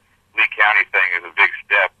to Lee County thing is a big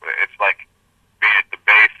step. It's like being at the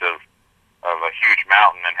base of a huge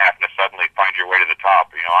mountain and having to suddenly find your way to the top.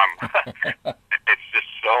 You know, it's just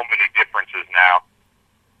so many differences now.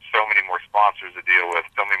 So many more sponsors to deal with,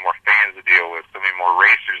 so many more fans to deal with, so many more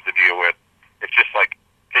racers to deal with. It's just like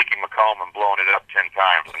taking Macomb and blowing it up 10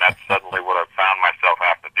 times, and that's suddenly what I've found myself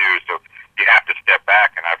having to do. So you have to step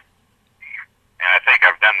back, and I think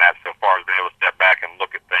I've done that so far, is been able to step back and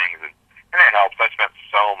look at things, and it helps. I spent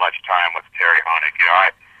so much time with Terry Honig. You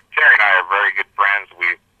know, Terry and I are very good friends.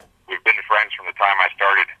 We've been friends from the time I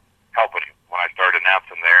started helping him when I started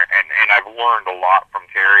announcing there, and I've learned a lot from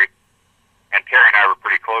Terry. And Terry and I were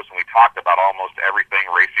pretty close, and we talked about almost everything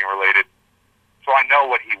racing related. So I know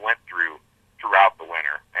what he went through throughout the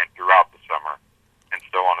winter and throughout the summer, and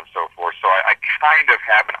so on and so forth. So I kind of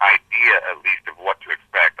have an idea, at least, of what to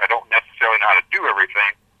expect. I don't necessarily know how to do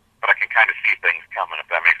everything, but I can kind of see things coming,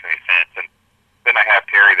 if that makes any sense. And then I have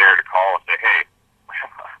Terry there to call and say, hey,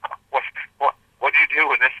 what did you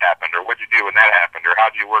do when this happened, or what did you do when that happened, or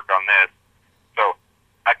how did you work on this? So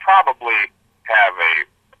I probably have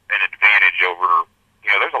an advantage over, you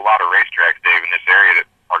know, there's a lot of racetracks, Dave, in this area that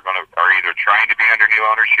are either trying to be under new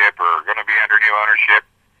ownership or are going to be under new ownership.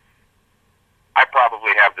 I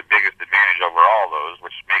probably have the biggest advantage over all those,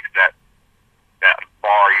 which makes that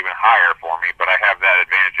bar even higher for me. But I have that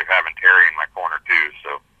advantage of having Terry in my corner too.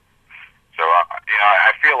 So you know,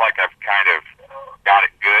 I feel like I've kind of got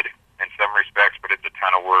it good in some respects, but it's a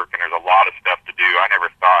ton of work and there's a lot of stuff to do. I never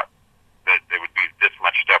thought that there would be this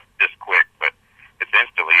much stuff this quick, but it's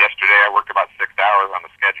instantly. Yesterday I worked about 6 hours on the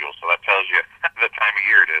schedule, so that tells you the time of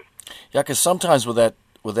year it is. Yeah, because sometimes with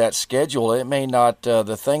that schedule, it may not,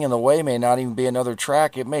 the thing in the way may not even be another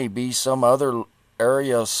track. It may be some other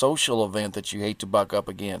area social event that you hate to buck up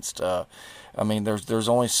against. I mean, there's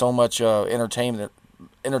only so much entertainment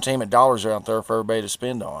dollars out there for everybody to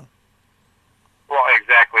spend on. Well,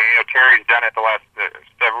 exactly. You know, Terry's done it the last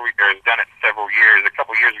several weeks, or has done it several years. A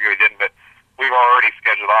couple years ago he didn't, but we've already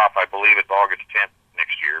scheduled off, I believe it's August 10th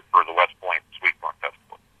next year for the West Point Sweet Corn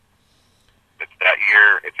Festival. It's that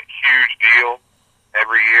year. It's a huge deal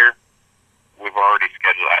every year. We've already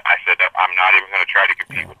scheduled. I said that I'm not even going to try to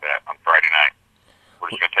compete with that on Friday night.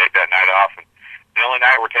 We're just going to take that night off. And the only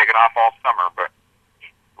night we're taking off all summer, but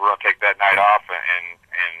we're going to take that night off and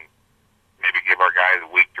maybe give our guys a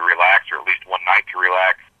week to relax, or at least one night to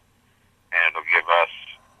relax. And it'll give us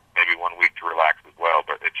maybe 1 week to relax as well,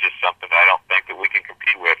 but it's just something that I don't think that we can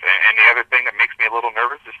compete with. And the other thing that makes me a little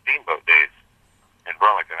nervous is Steamboat Days in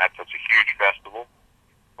Burlington. That's such a huge festival.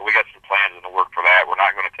 But we got some plans in the work for that. We're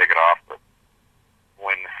not going to take it off, but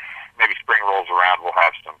when maybe spring rolls around, we'll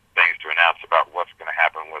have some things to announce about what's going to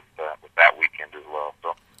happen with that weekend as well.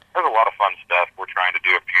 So there's a lot of fun stuff. We're trying to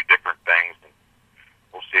do a few different things, and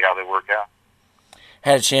we'll see how they work out.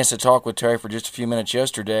 Had a chance to talk with Terry for just a few minutes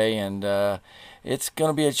yesterday, and it's going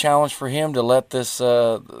to be a challenge for him to let this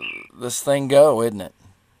thing go, isn't it?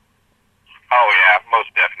 Oh, yeah, most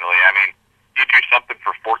definitely. I mean, you do something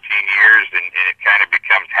for 14 years, and it kind of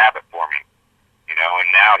becomes habit forming, you know, and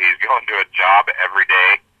now he's going to a job every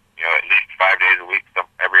day, you know, at least 5 days a week,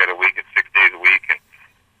 every other week, it's 6 days a week, and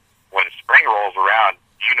when spring rolls around,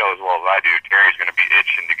 you know as well as I do, Terry's going to be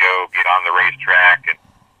itching to go get on the racetrack, and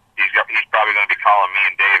he's probably going to be calling me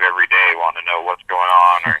and Dave every day wanting to know what's going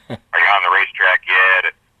on, or are you on the racetrack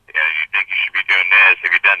yet? You know, you think you should be doing this?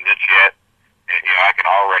 Have you done this yet? And, you know, I can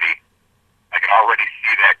already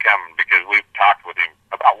see that coming, because we've talked with him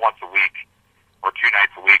about once a week or 2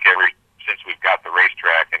 nights a week since we've got the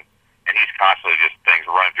racetrack, and he's constantly just things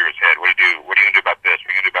running through his head. What are you going to do about this?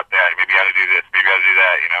 What are you going to do about that? Maybe you ought to do this. Maybe you ought to do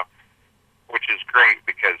that, you know, which is great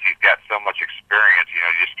because he's got so much experience. You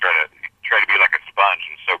know, you just try to be like a sponge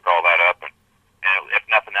and soak all that up, and if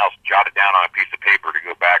nothing else, jot it down on a piece of paper to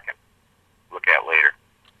go back and look at later.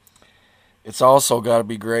 It's also got to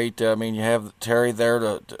be great. I mean, you have Terry there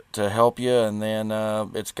to help you, and then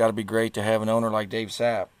it's got to be great to have an owner like Dave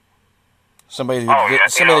Sapp, somebody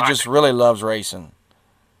that just really loves racing.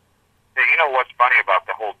 You know what's funny about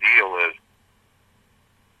the whole deal is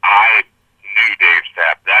I knew Dave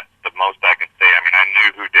Sapp. That's the most I can say. I mean, I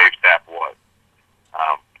knew who Dave Sapp was.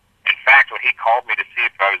 In fact, when he called me to see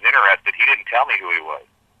if I was interested, he didn't tell me who he was.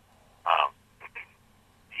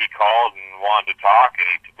 He called and wanted to talk, and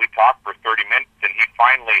we talked for 30 minutes, and he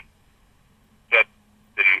finally said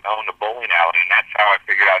that he owned a bowling alley, and that's how I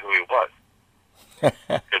figured out who he was.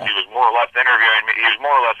 Because he was more or less interviewing me. He was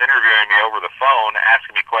more or less interviewing me over the phone,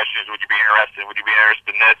 asking me questions. Would you be interested? Would you be interested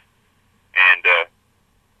in this? And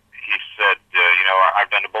he said, you know, I've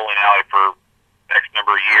done the bowling alley for X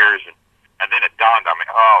number of years, and then it dawned on me,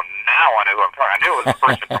 oh, now I know who who I'm talking. I knew it was a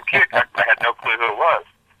person from Keokuk, but I had no clue who it was.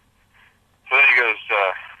 So then he goes,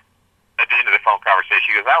 at the end of the phone conversation,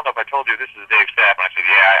 he goes, I don't know if I told you this is Dave Sapp. And I said,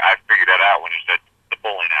 yeah, I figured that out when you said the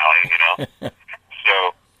bowling alley, you know.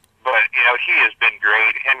 So, but, you know, he has been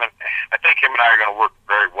great. I think him and I are going to work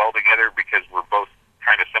very well together because we're both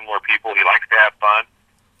kind of similar people. He likes to have fun,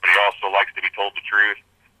 but he also likes to be told the truth,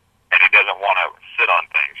 and he doesn't want to sit on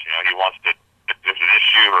things. You know, he wants to, if there's an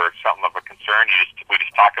issue or something of a concern, we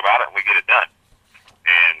just talk about it and we get it done.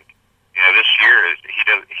 And, you know, this year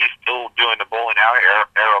he's still doing the bowling alley,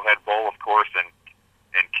 Arrowhead Bowl, of course, and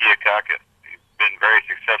Keokuk. He's been very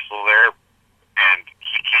successful there, and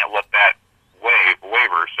he can't let that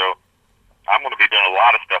waver. So I'm going to be doing a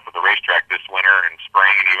lot of stuff with the racetrack this winter and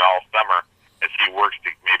spring and even all summer as he works to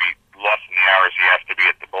maybe lessen the hours he has to be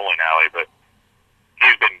at the bowling alley. But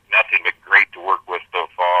he's been nothing but great to work with so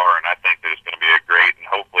far, and I think that it's going to be a great and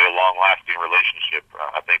hopefully a long-lasting relationship.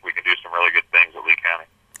 I think we can do some really good things at Lee County.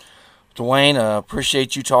 Dwayne,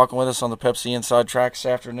 appreciate you talking with us on the Pepsi Inside Track this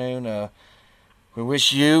afternoon. We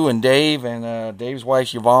wish you and Dave and Dave's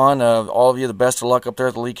wife, Yvonne, all of you the best of luck up there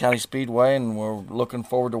at the Lee County Speedway, and we're looking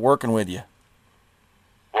forward to working with you.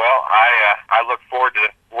 Well, I look forward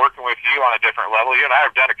to working with you on a different level. You and I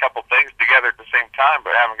have done a couple things together at the same time,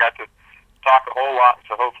 but haven't got to talk a whole lot,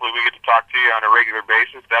 so hopefully we get to talk to you on a regular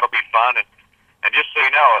basis. That'll be fun. And just so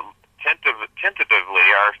you know,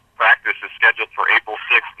 tentatively, our practice is scheduled for April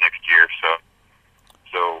 6th next year, so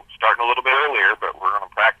starting a little bit earlier, but we're going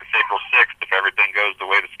to practice April 6th if everything goes the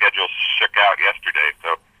way the schedule shook out yesterday.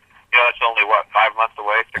 So, you know, that's only, 5 months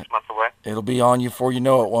away, 6 months away? It'll be on you before you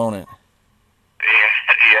know it, won't it? Yeah,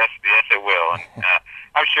 yes, it will. And,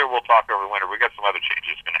 I'm sure we'll talk over the winter. We've got some other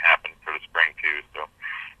changes going to happen for the spring, too. So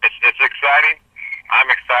it's exciting.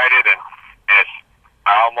 I'm excited, and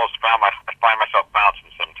I almost find myself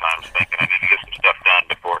bouncing sometimes, thinking I need to get some stuff done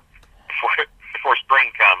before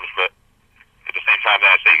spring comes. But at the same time,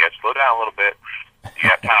 then I say, you got to slow down a little bit. You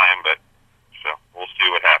got time, but so we'll see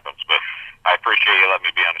what happens. But I appreciate you letting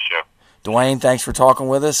me be on the show. Dwayne, thanks for talking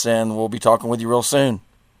with us, and we'll be talking with you real soon.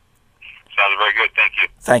 Sounds very good. Thank you.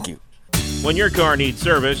 Thank you. When your car needs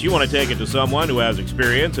service, you want to take it to someone who has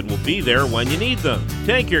experience and will be there when you need them.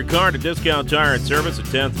 Take your car to Discount Tire and Service at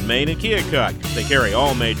 10th and Main in Keokuk. They carry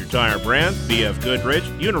all major tire brands, BF Goodrich,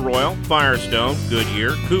 Uniroyal, Firestone,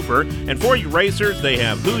 Goodyear, Cooper, and for you racers, they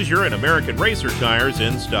have Hoosier and American Racer tires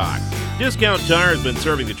in stock. Discount Tire has been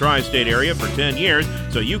serving the tri-state area for 10 years,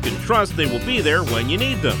 so you can trust they will be there when you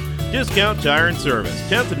need them. Discount Tire and Service,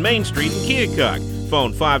 10th and Main Street in Keokuk.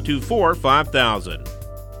 Phone 524-5000.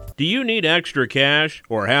 Do you need extra cash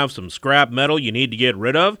or have some scrap metal you need to get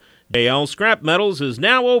rid of? JL Scrap Metals is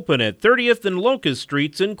now open at 30th and Locust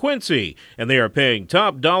Streets in Quincy, and they are paying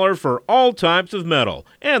top dollar for all types of metal,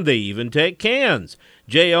 and they even take cans.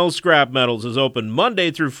 JL Scrap Metals is open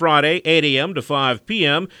Monday through Friday, 8 a.m. to 5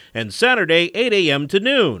 p.m., and Saturday, 8 a.m. to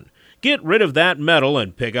noon. Get rid of that metal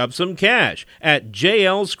and pick up some cash at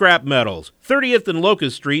JL Scrap Metals, 30th and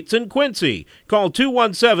Locust Streets in Quincy. Call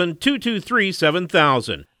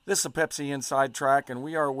 217-223-7000. This is a Pepsi Inside Track, and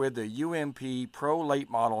we are with the UMP Pro Late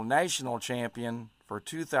Model National Champion for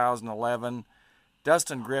 2011,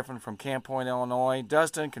 Dustin Griffin from Camp Point, Illinois.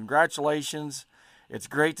 Dustin, congratulations. It's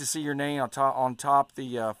great to see your name on top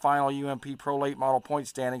the final UMP Pro Late Model point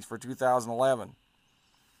standings for 2011.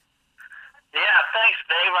 Yeah, thanks,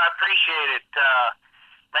 Dave. I appreciate it.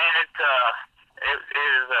 Man, it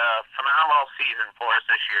is a phenomenal season for us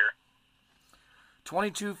this year.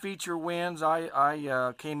 22 feature wins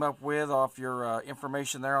I came up with off your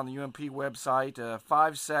information there on the UMP website.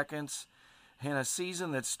 5 seconds in a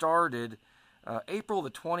season that started April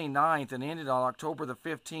the 29th and ended on October the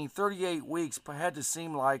 15th. 38 weeks had to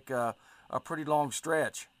seem like a pretty long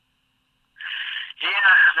stretch.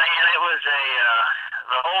 Yeah, man, it was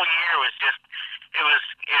the whole year was just, it was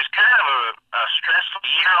kind of a stressful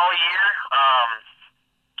year all year,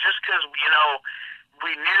 just because,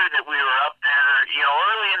 we knew that we were up there,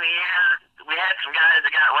 early in the year. We had some guys that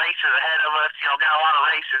got races ahead of us, got a lot of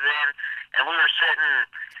races in, and we were sitting,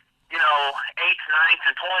 8th, 9th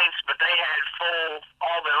in points, but they had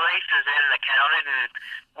all the races in that counted, and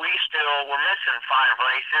we still were missing 5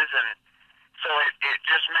 races, and so it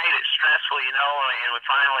just made it stressful, and we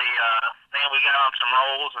finally, we got on some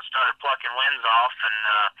rolls and started plucking wins off,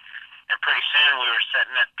 and pretty soon we were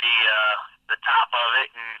sitting at the top of it,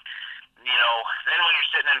 and then when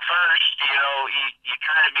you're sitting in first, you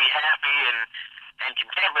kind of be happy and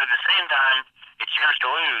content, but at the same time, it's yours to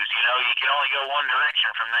lose. You can only go one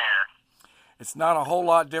direction from there. It's not a whole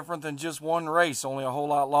lot different than just one race, only a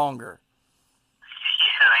whole lot longer.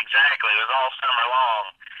 Yeah, exactly. It was all summer long.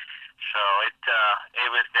 So it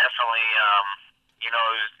was definitely,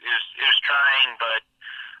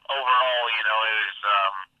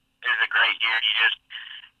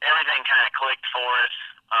 for us.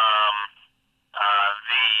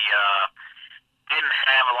 Didn't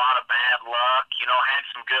have a lot of bad luck. Had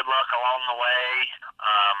some good luck along the way.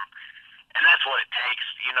 And that's what it takes.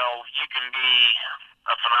 You can be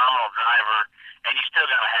a phenomenal driver, and you still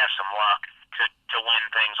got to have some luck to win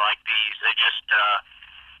things like these. They just, a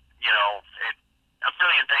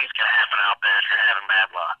million things can happen out there if you're having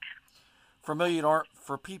bad luck.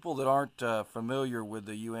 For people that aren't familiar with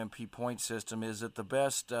the UMP point system, is it the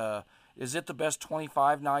best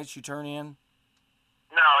 25 nights you turn in?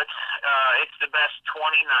 No, it's the best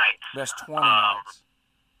 20 nights. Best 20 nights.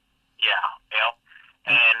 Yeah.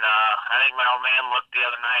 And I think my old man looked the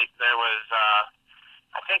other night. There was,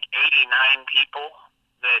 I think, 89 people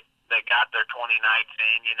that got their 20 nights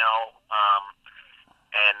in.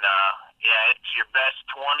 It's your best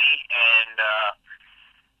 20, and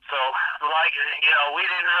so we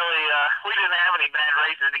didn't have any bad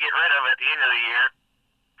races to get rid of at the end of the year.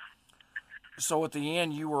 So at the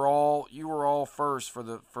end, you were all first for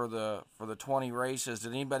the 20 races.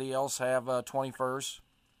 Did anybody else have 21st?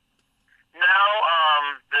 No,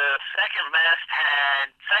 the second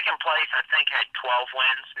place I think had 12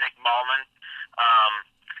 wins, Nick Ballman,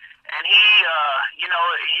 and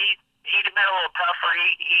he'd been a little tougher.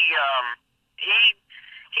 He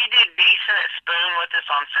did decent at Spoon with us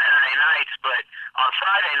on Saturday nights, but on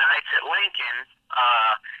Friday nights at Lincoln,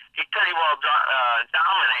 he pretty well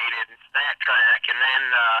dominated that track, and then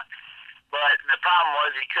but the problem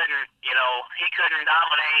was he couldn't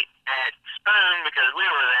dominate at Spoon because we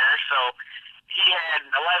were there, so he had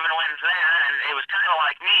 11 wins there, and it was kind of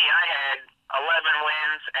like me. I had 11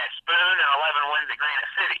 wins at Spoon and 11 wins at Granite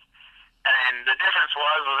City, and the difference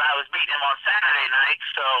was I was beating him on Saturday night,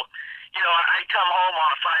 so I'd come home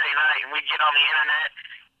on a Friday night and we'd get on the internet,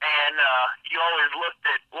 and you always looked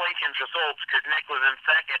at Lincoln's results because Nick was in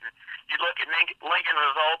second. And you'd look at Lincoln's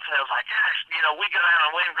results, and it was like, gosh, we go down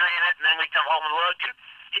and win Granite, and then we come home and look and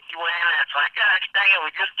you win, and it's like, gosh, dang it,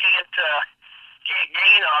 we just can't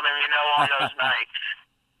gain on him, on those nights.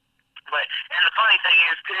 And the funny thing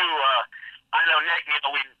is too, I know Nick,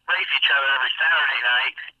 we'd race each other every Saturday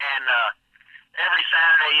night, and every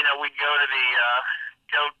Saturday, we'd go to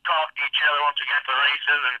go talk to each other once we got the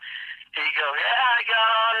races, and he'd go, yeah, I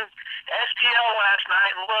got on STL last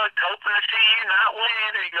night and looked, hoping to see you not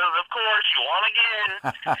win. And he goes, of course, you won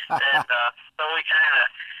again. And so we kind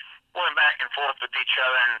of went back and forth with each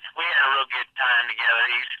other, and we had a real good time together.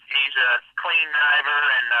 He's a clean driver,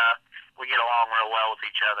 and we get along real well with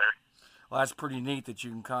each other. Well, that's pretty neat that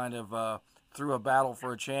you can kind of, through a battle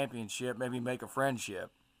for a championship, maybe make a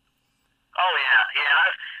friendship. Oh, yeah.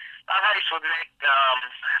 I've raced with Nick,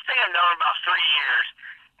 I think I've known him about 3 years.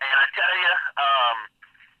 And I tell you,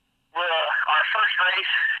 our first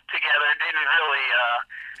race together didn't really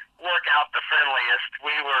work out the friendliest.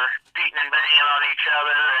 We were beating and banging on each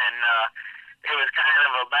other, and it was kind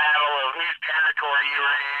of a battle of whose territory you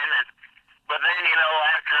were in. But then,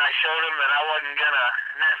 after I showed him that I wasn't going to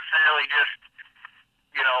necessarily just,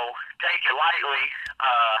 take it lightly,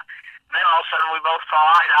 then all of a sudden we both saw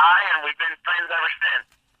eye to eye, and we've been friends ever since.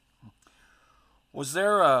 Was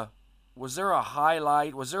there a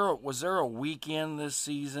highlight? Was there a weekend this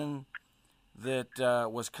season that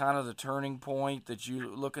was kind of the turning point that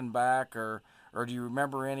you, looking back, or do you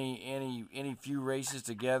remember any few races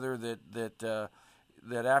together that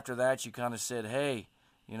after that you kind of said, hey,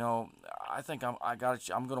 I think I'm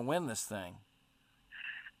going to win this thing?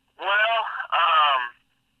 Well,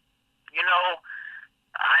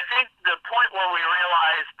 I think the point where we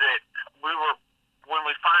realized that when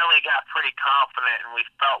we finally got pretty confident and we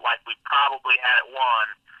felt like we probably had it won,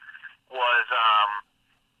 was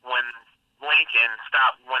when Lincoln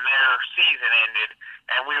stopped, when their season ended,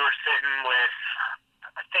 and we were sitting with,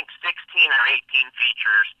 I think, 16 or 18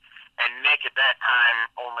 features, and Nick at that time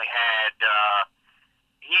only had,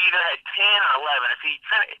 he either had 10 or 11.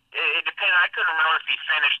 It depended, I couldn't remember if he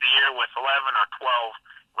finished the year with 11 or 12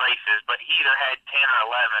 races, but he either had 10 or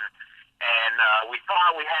 11. And we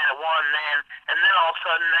thought we had it won then, and then all of a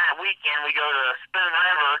sudden that weekend we go to Spoon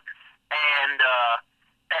River, and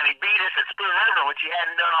he beat us at Spoon River, which he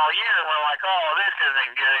hadn't done all year, and we're like, oh, this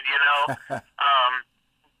isn't good,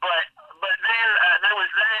 But then there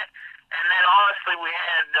was that, and then honestly we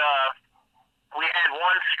had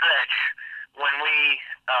one stretch when we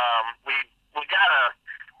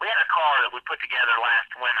had a car that we put together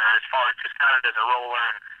last winter as far as just kind of as a roller,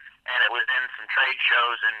 and it was in some trade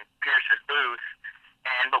shows in Pierce's booth,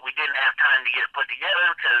 but we didn't have time to get it put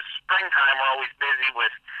together because springtime we're always busy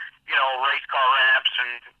with, race car wraps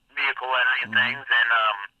and vehicle lettering and things, and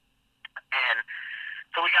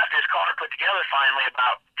so we got this car put together finally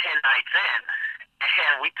about 10 nights in,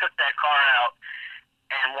 and we took that car out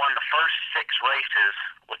and won the first 6 races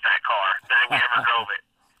with that car that we ever drove it.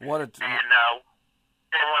 And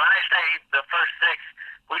when I say the first 6,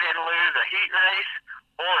 we didn't lose a heat race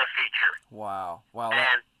or a feature. Wow.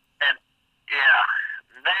 And yeah,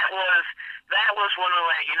 that was when we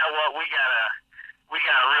went, you know what, we got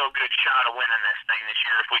a real good shot of winning this thing this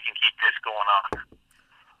year if we can keep this going on.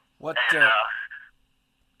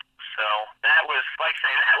 So that was, like I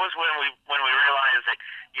say, that was when we realized that,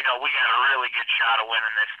 you know, we got a really good shot of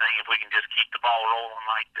winning this thing if we can just keep the ball rolling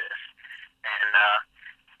like this. And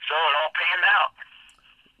so it all panned out.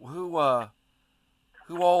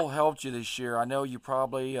 Who all helped you this year? I know you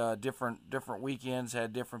probably different weekends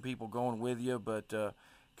had different people going with you, but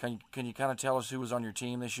can you kind of tell us who was on your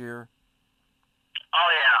team this year? Oh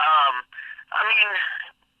yeah, I mean,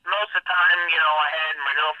 most of the time, you know, I had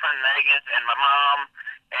my girlfriend Megan and my mom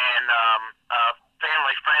and a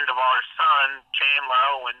family friend of ours' son, Chandler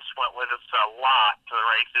Owens, went with us a lot to the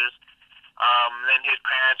races. Then his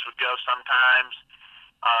parents would go sometimes.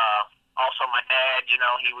 Also, my dad, you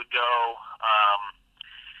know, he would go.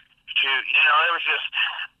 You know, it was just,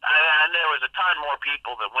 there was a ton more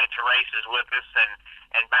people that went to races with us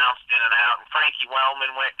and bounced in and out. And Frankie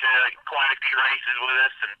Wellman went to quite a few races with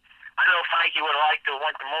us. And I know Frankie would have liked to have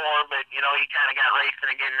went to more, but, you know, he kind of got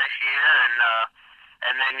racing again this year.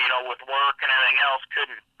 And then, you know, with work and everything else,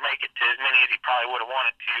 couldn't make it to as many as he probably would have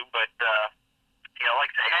wanted to. But, you know, like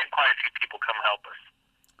I say, had quite a few people come help us.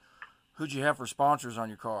 Who'd you have for sponsors on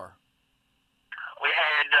your car? We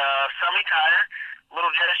had Summey Tire,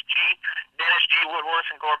 Little Jess Jeep, Dennis G. Woodworth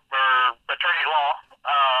and Attorney Law.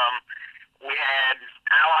 We had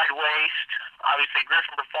Allied Waste, obviously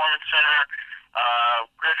Griffin Performance Center,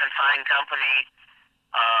 Griffin Sign Company.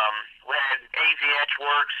 We had AZH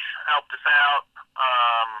Works helped us out.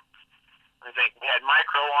 I think we had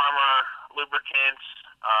Micro Armor, Lubricants,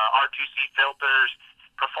 R2C Filters,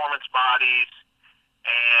 Performance Bodies,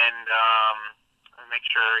 and make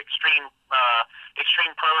sure Extreme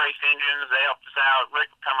Pro Race Engines, they helped us out. Rick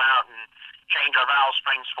would come out and change our valve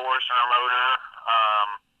springs for us on our motor.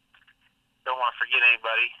 Don't want to forget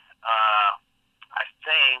anybody.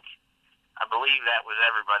 I believe that was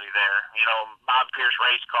everybody there. You know, Bob Pierce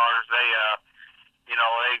Race Cars, they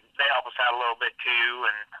help us out a little bit too.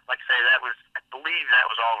 And like I say, I believe that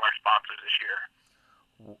was all of our sponsors this year.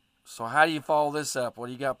 So how do you follow this up? What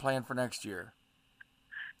do you got planned for next year?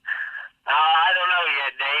 I don't know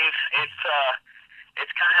yet, Dave.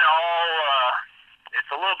 It's kind of all, it's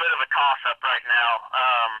a little bit of a toss-up right now.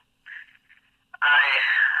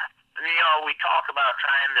 We talk about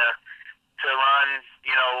trying to run,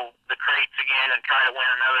 you know, the crates again and try to win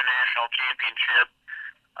another national championship.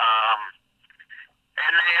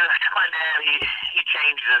 And then my dad, he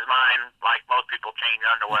changes his mind like most people change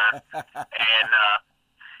underwear. And,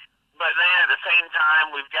 but then at the same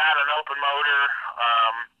time, we've got an open motor.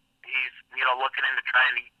 He's, you know, looking into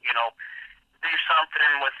trying to, you know, do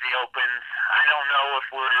something with the opens. I don't know if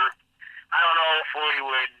we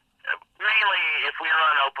would, mainly if we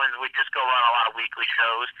run opens, we'd just go run a lot of weekly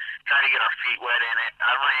shows, try to get our feet wet in it.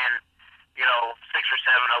 I ran, you know, 6 or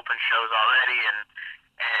 7 open shows already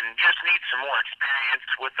and just need some more experience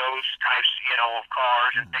with those types, you know, of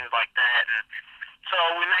cars and things like that. And so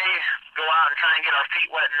we may go out and try and get our feet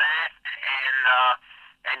wet in that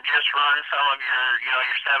and just run some of your, you know,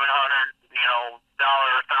 your $700, you know,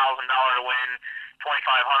 $1,000 to win,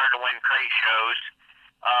 $2,500 to win crate shows.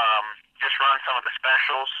 Just run some of the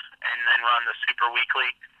specials and then run the super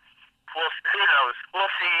weekly. Who knows?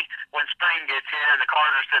 We'll see when spring gets here and the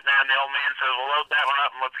cars are sitting there and the old man says, "Well, load that one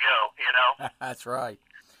up and let's go." You know. That's right.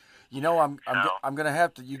 You know, I'm going to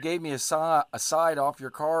have to. You gave me a side off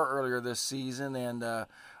your car earlier this season, and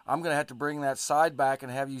I'm going to have to bring that side back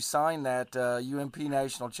and have you sign that UMP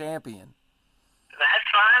National Champion. That's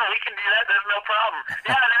fine. We can do that. There's no problem.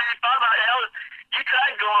 Yeah, and then you thought about it. You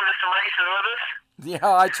tried going to some races with us.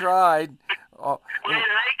 Yeah, I tried. We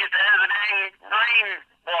didn't make it there. The dang rain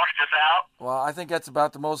washed us out. Well, I think that's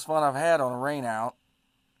about the most fun I've had on a rain out.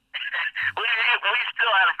 we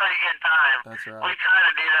still had a pretty good time. That's right. We try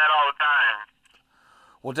to do that all the time.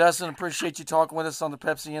 Well, Dustin, appreciate you talking with us on the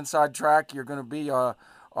Pepsi Inside Track. You're going to be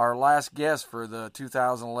our last guest for the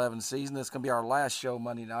 2011 season. This is going to be our last show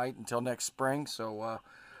Monday night until next spring. So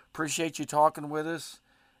appreciate you talking with us,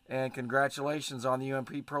 and congratulations on the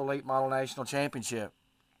UMP Pro Late Model National Championship.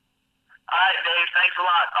 All right, Dave. Thanks a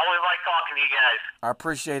lot. Always like talking to you guys. I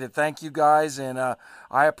appreciate it. Thank you, guys, and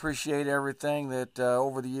I appreciate everything that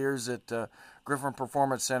over the years that Griffin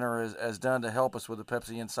Performance Center has done to help us with the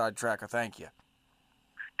Pepsi Inside Track. I thank you.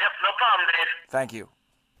 Yep, no problem, Dave. Thank you.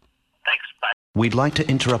 Thanks. Bye. We'd like to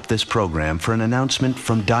interrupt this program for an announcement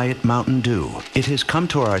from Diet Mountain Dew. It has come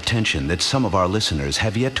to our attention that some of our listeners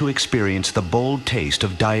have yet to experience the bold taste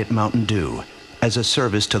of Diet Mountain Dew. As a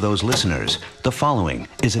service to those listeners, the following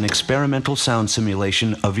is an experimental sound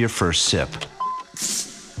simulation of your first sip.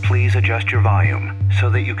 Please adjust your volume so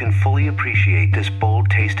that you can fully appreciate this bold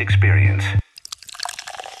taste experience.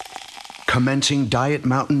 Commencing Diet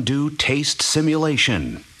Mountain Dew taste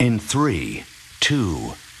simulation in 3,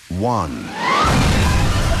 2, 1.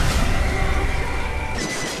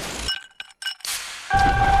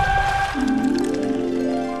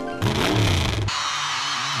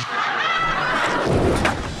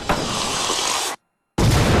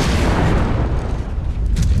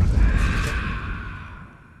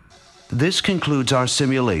 This concludes our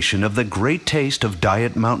simulation of the great taste of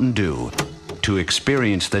Diet Mountain Dew. To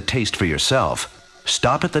experience the taste for yourself,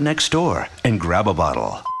 stop at the next store and grab a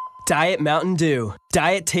bottle. Diet Mountain Dew.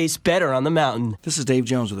 Diet tastes better on the mountain. This is Dave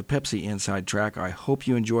Jones with the Pepsi Inside Track. I hope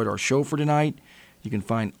you enjoyed our show for tonight. You can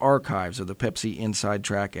find archives of the Pepsi Inside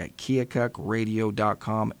Track at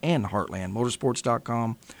keokukradio.com and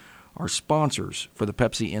heartlandmotorsports.com. Our sponsors for the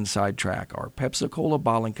Pepsi Inside Track are Pepsi-Cola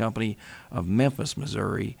Bottling Company of Memphis,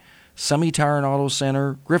 Missouri, Summey Tire and Auto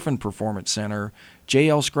Center, Griffin Performance Center,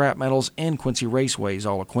 JL Scrap Metals, and Quincy Raceways,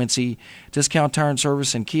 all of Quincy, Discount Tire and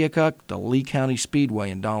Service in Keokuk, the Lee County Speedway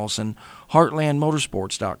in Donaldson,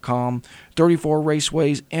 HeartlandMotorsports.com, 34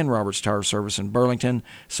 Raceways and Roberts Tire Service in Burlington,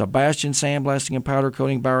 Sebastian Sandblasting and Powder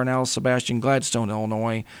Coating, Byron Alice, Sebastian, Gladstone,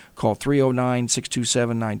 Illinois. Call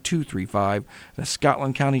 309-627-9235, the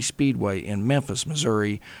Scotland County Speedway in Memphis,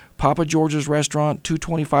 Missouri. Papa George's Restaurant,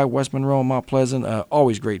 225 West Monroe in Mount Pleasant.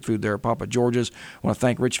 Always great food there at Papa George's. I want to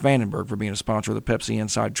thank Rich Vandenberg for being a sponsor of the Pepsi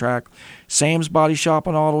Inside Track. Sam's Body Shop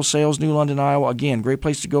and Auto Sales, New London, Iowa. Again, great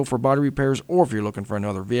place to go for body repairs or if you're looking for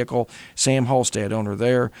another vehicle. Sam Halstead, owner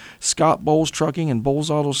there. Scott Bowles Trucking and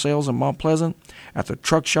Bowles Auto Sales in Mount Pleasant. At the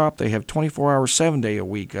truck shop, they have 24 hours, 7 day a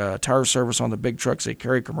week tire service on the big trucks. They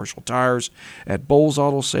carry commercial tires. At Bowles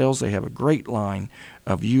Auto Sales, they have a great line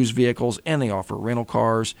of used vehicles, and they offer rental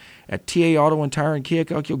cars. At TA Auto and Tire in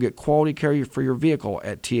Keokuk, you'll get quality care for your vehicle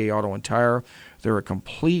at TA Auto and Tire. They're a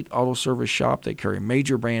complete auto service shop. They carry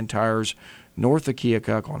major brand tires north of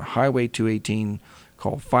Keokuk on Highway 218.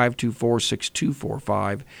 Call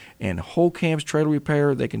 524-6245. And Holcamp's Trailer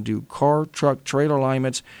Repair, they can do car, truck, trailer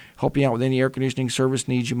alignments, help you out with any air conditioning service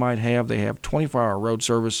needs you might have. They have 24-hour road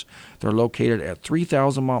service. They're located at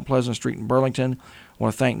 3000 Mount Pleasant Street in Burlington. I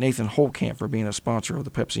want to thank Nathan Holcamp for being a sponsor of the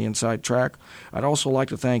Pepsi Inside Track. I'd also like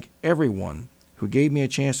to thank everyone who gave me a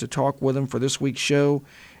chance to talk with him for this week's show,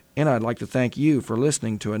 and I'd like to thank you for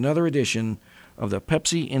listening to another edition of the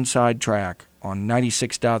Pepsi Inside Track on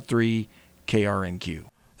 96.3 KRNQ.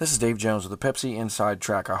 This is Dave Jones with the Pepsi Inside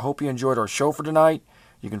Track. I hope you enjoyed our show for tonight.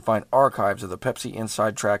 You can find archives of the Pepsi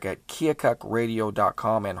Inside Track at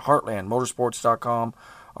keokukradio.com and heartlandmotorsports.com.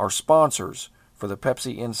 Our sponsors for the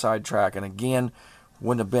Pepsi Inside Track, and again,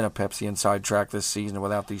 wouldn't have been a Pepsi Inside Track this season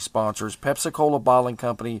without these sponsors. Pepsi-Cola Bottling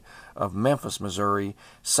Company of Memphis, Missouri,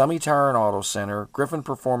 Summey Tire and Auto Center, Griffin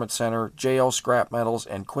Performance Center, JL Scrap Metals,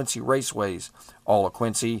 and Quincy Raceways, all of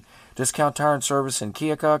Quincy, Discount Tire and Service in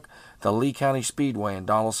Keokuk, the Lee County Speedway in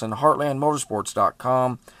Donaldson,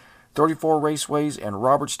 HeartlandMotorsports.com, 34 Raceways and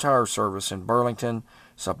Roberts Tire Service in Burlington,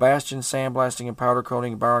 Sebastian Sandblasting and Powder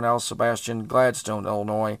Coating, Byron Alice, Sebastian, Gladstone,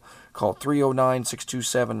 Illinois. Call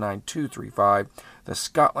 309-627-9235. The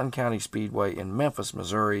Scotland County Speedway in Memphis,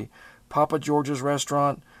 Missouri. Papa George's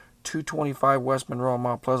Restaurant, 225 West Monroe,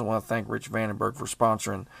 Mount Pleasant. I want to thank Rich Vandenberg for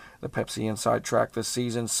sponsoring the Pepsi Inside Track this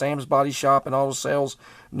season. Sam's Body Shop and Auto Sales,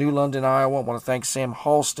 New London, Iowa. I want to thank Sam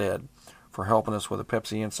Halstead for helping us with the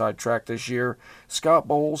Pepsi Inside Track this year. Scott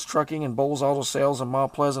Bowles Trucking and Bowles Auto Sales in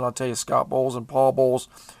Mount Pleasant. I'll tell you, Scott Bowles and Paul Bowles,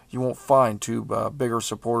 you won't find two bigger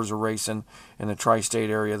supporters of racing in the tri-state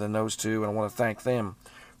area than those two, and I want to thank them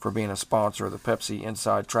for being a sponsor of the Pepsi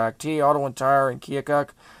Inside Track. TA Auto and Tire in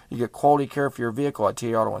Keokuk. You get quality care for your vehicle at TA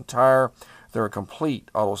Auto and Tire. They're a complete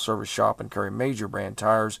auto service shop and carry major brand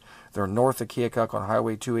tires. They're north of Keokuk on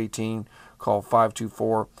Highway 218. Call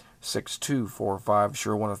 524-6245.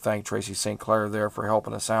 Sure want to thank Tracy St. Clair there for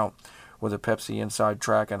helping us out with the Pepsi Inside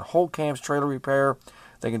Track. And Holcamp's Trailer Repair.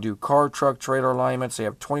 They can do car, truck, trailer alignments. They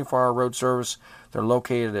have 24-hour road service. They're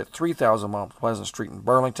located at 3000 Mount Pleasant Street in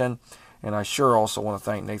Burlington. And I sure also want to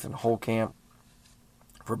thank Nathan Holcamp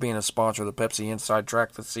for being a sponsor of the Pepsi Inside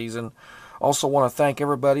Track this season. Also want to thank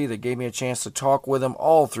everybody that gave me a chance to talk with them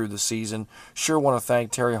all through the season. Sure want to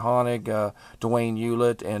thank Terry Honig, Dwayne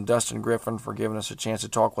Hewlett, and Dustin Griffin for giving us a chance to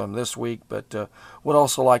talk with them this week. But would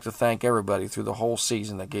also like to thank everybody through the whole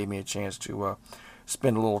season that gave me a chance to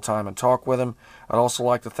spend a little time and talk with them. I'd also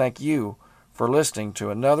like to thank you for listening to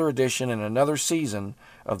another edition and another season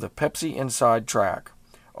of the Pepsi Inside Track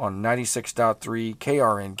on 96.3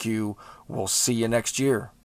 KRNQ. We'll see you next year.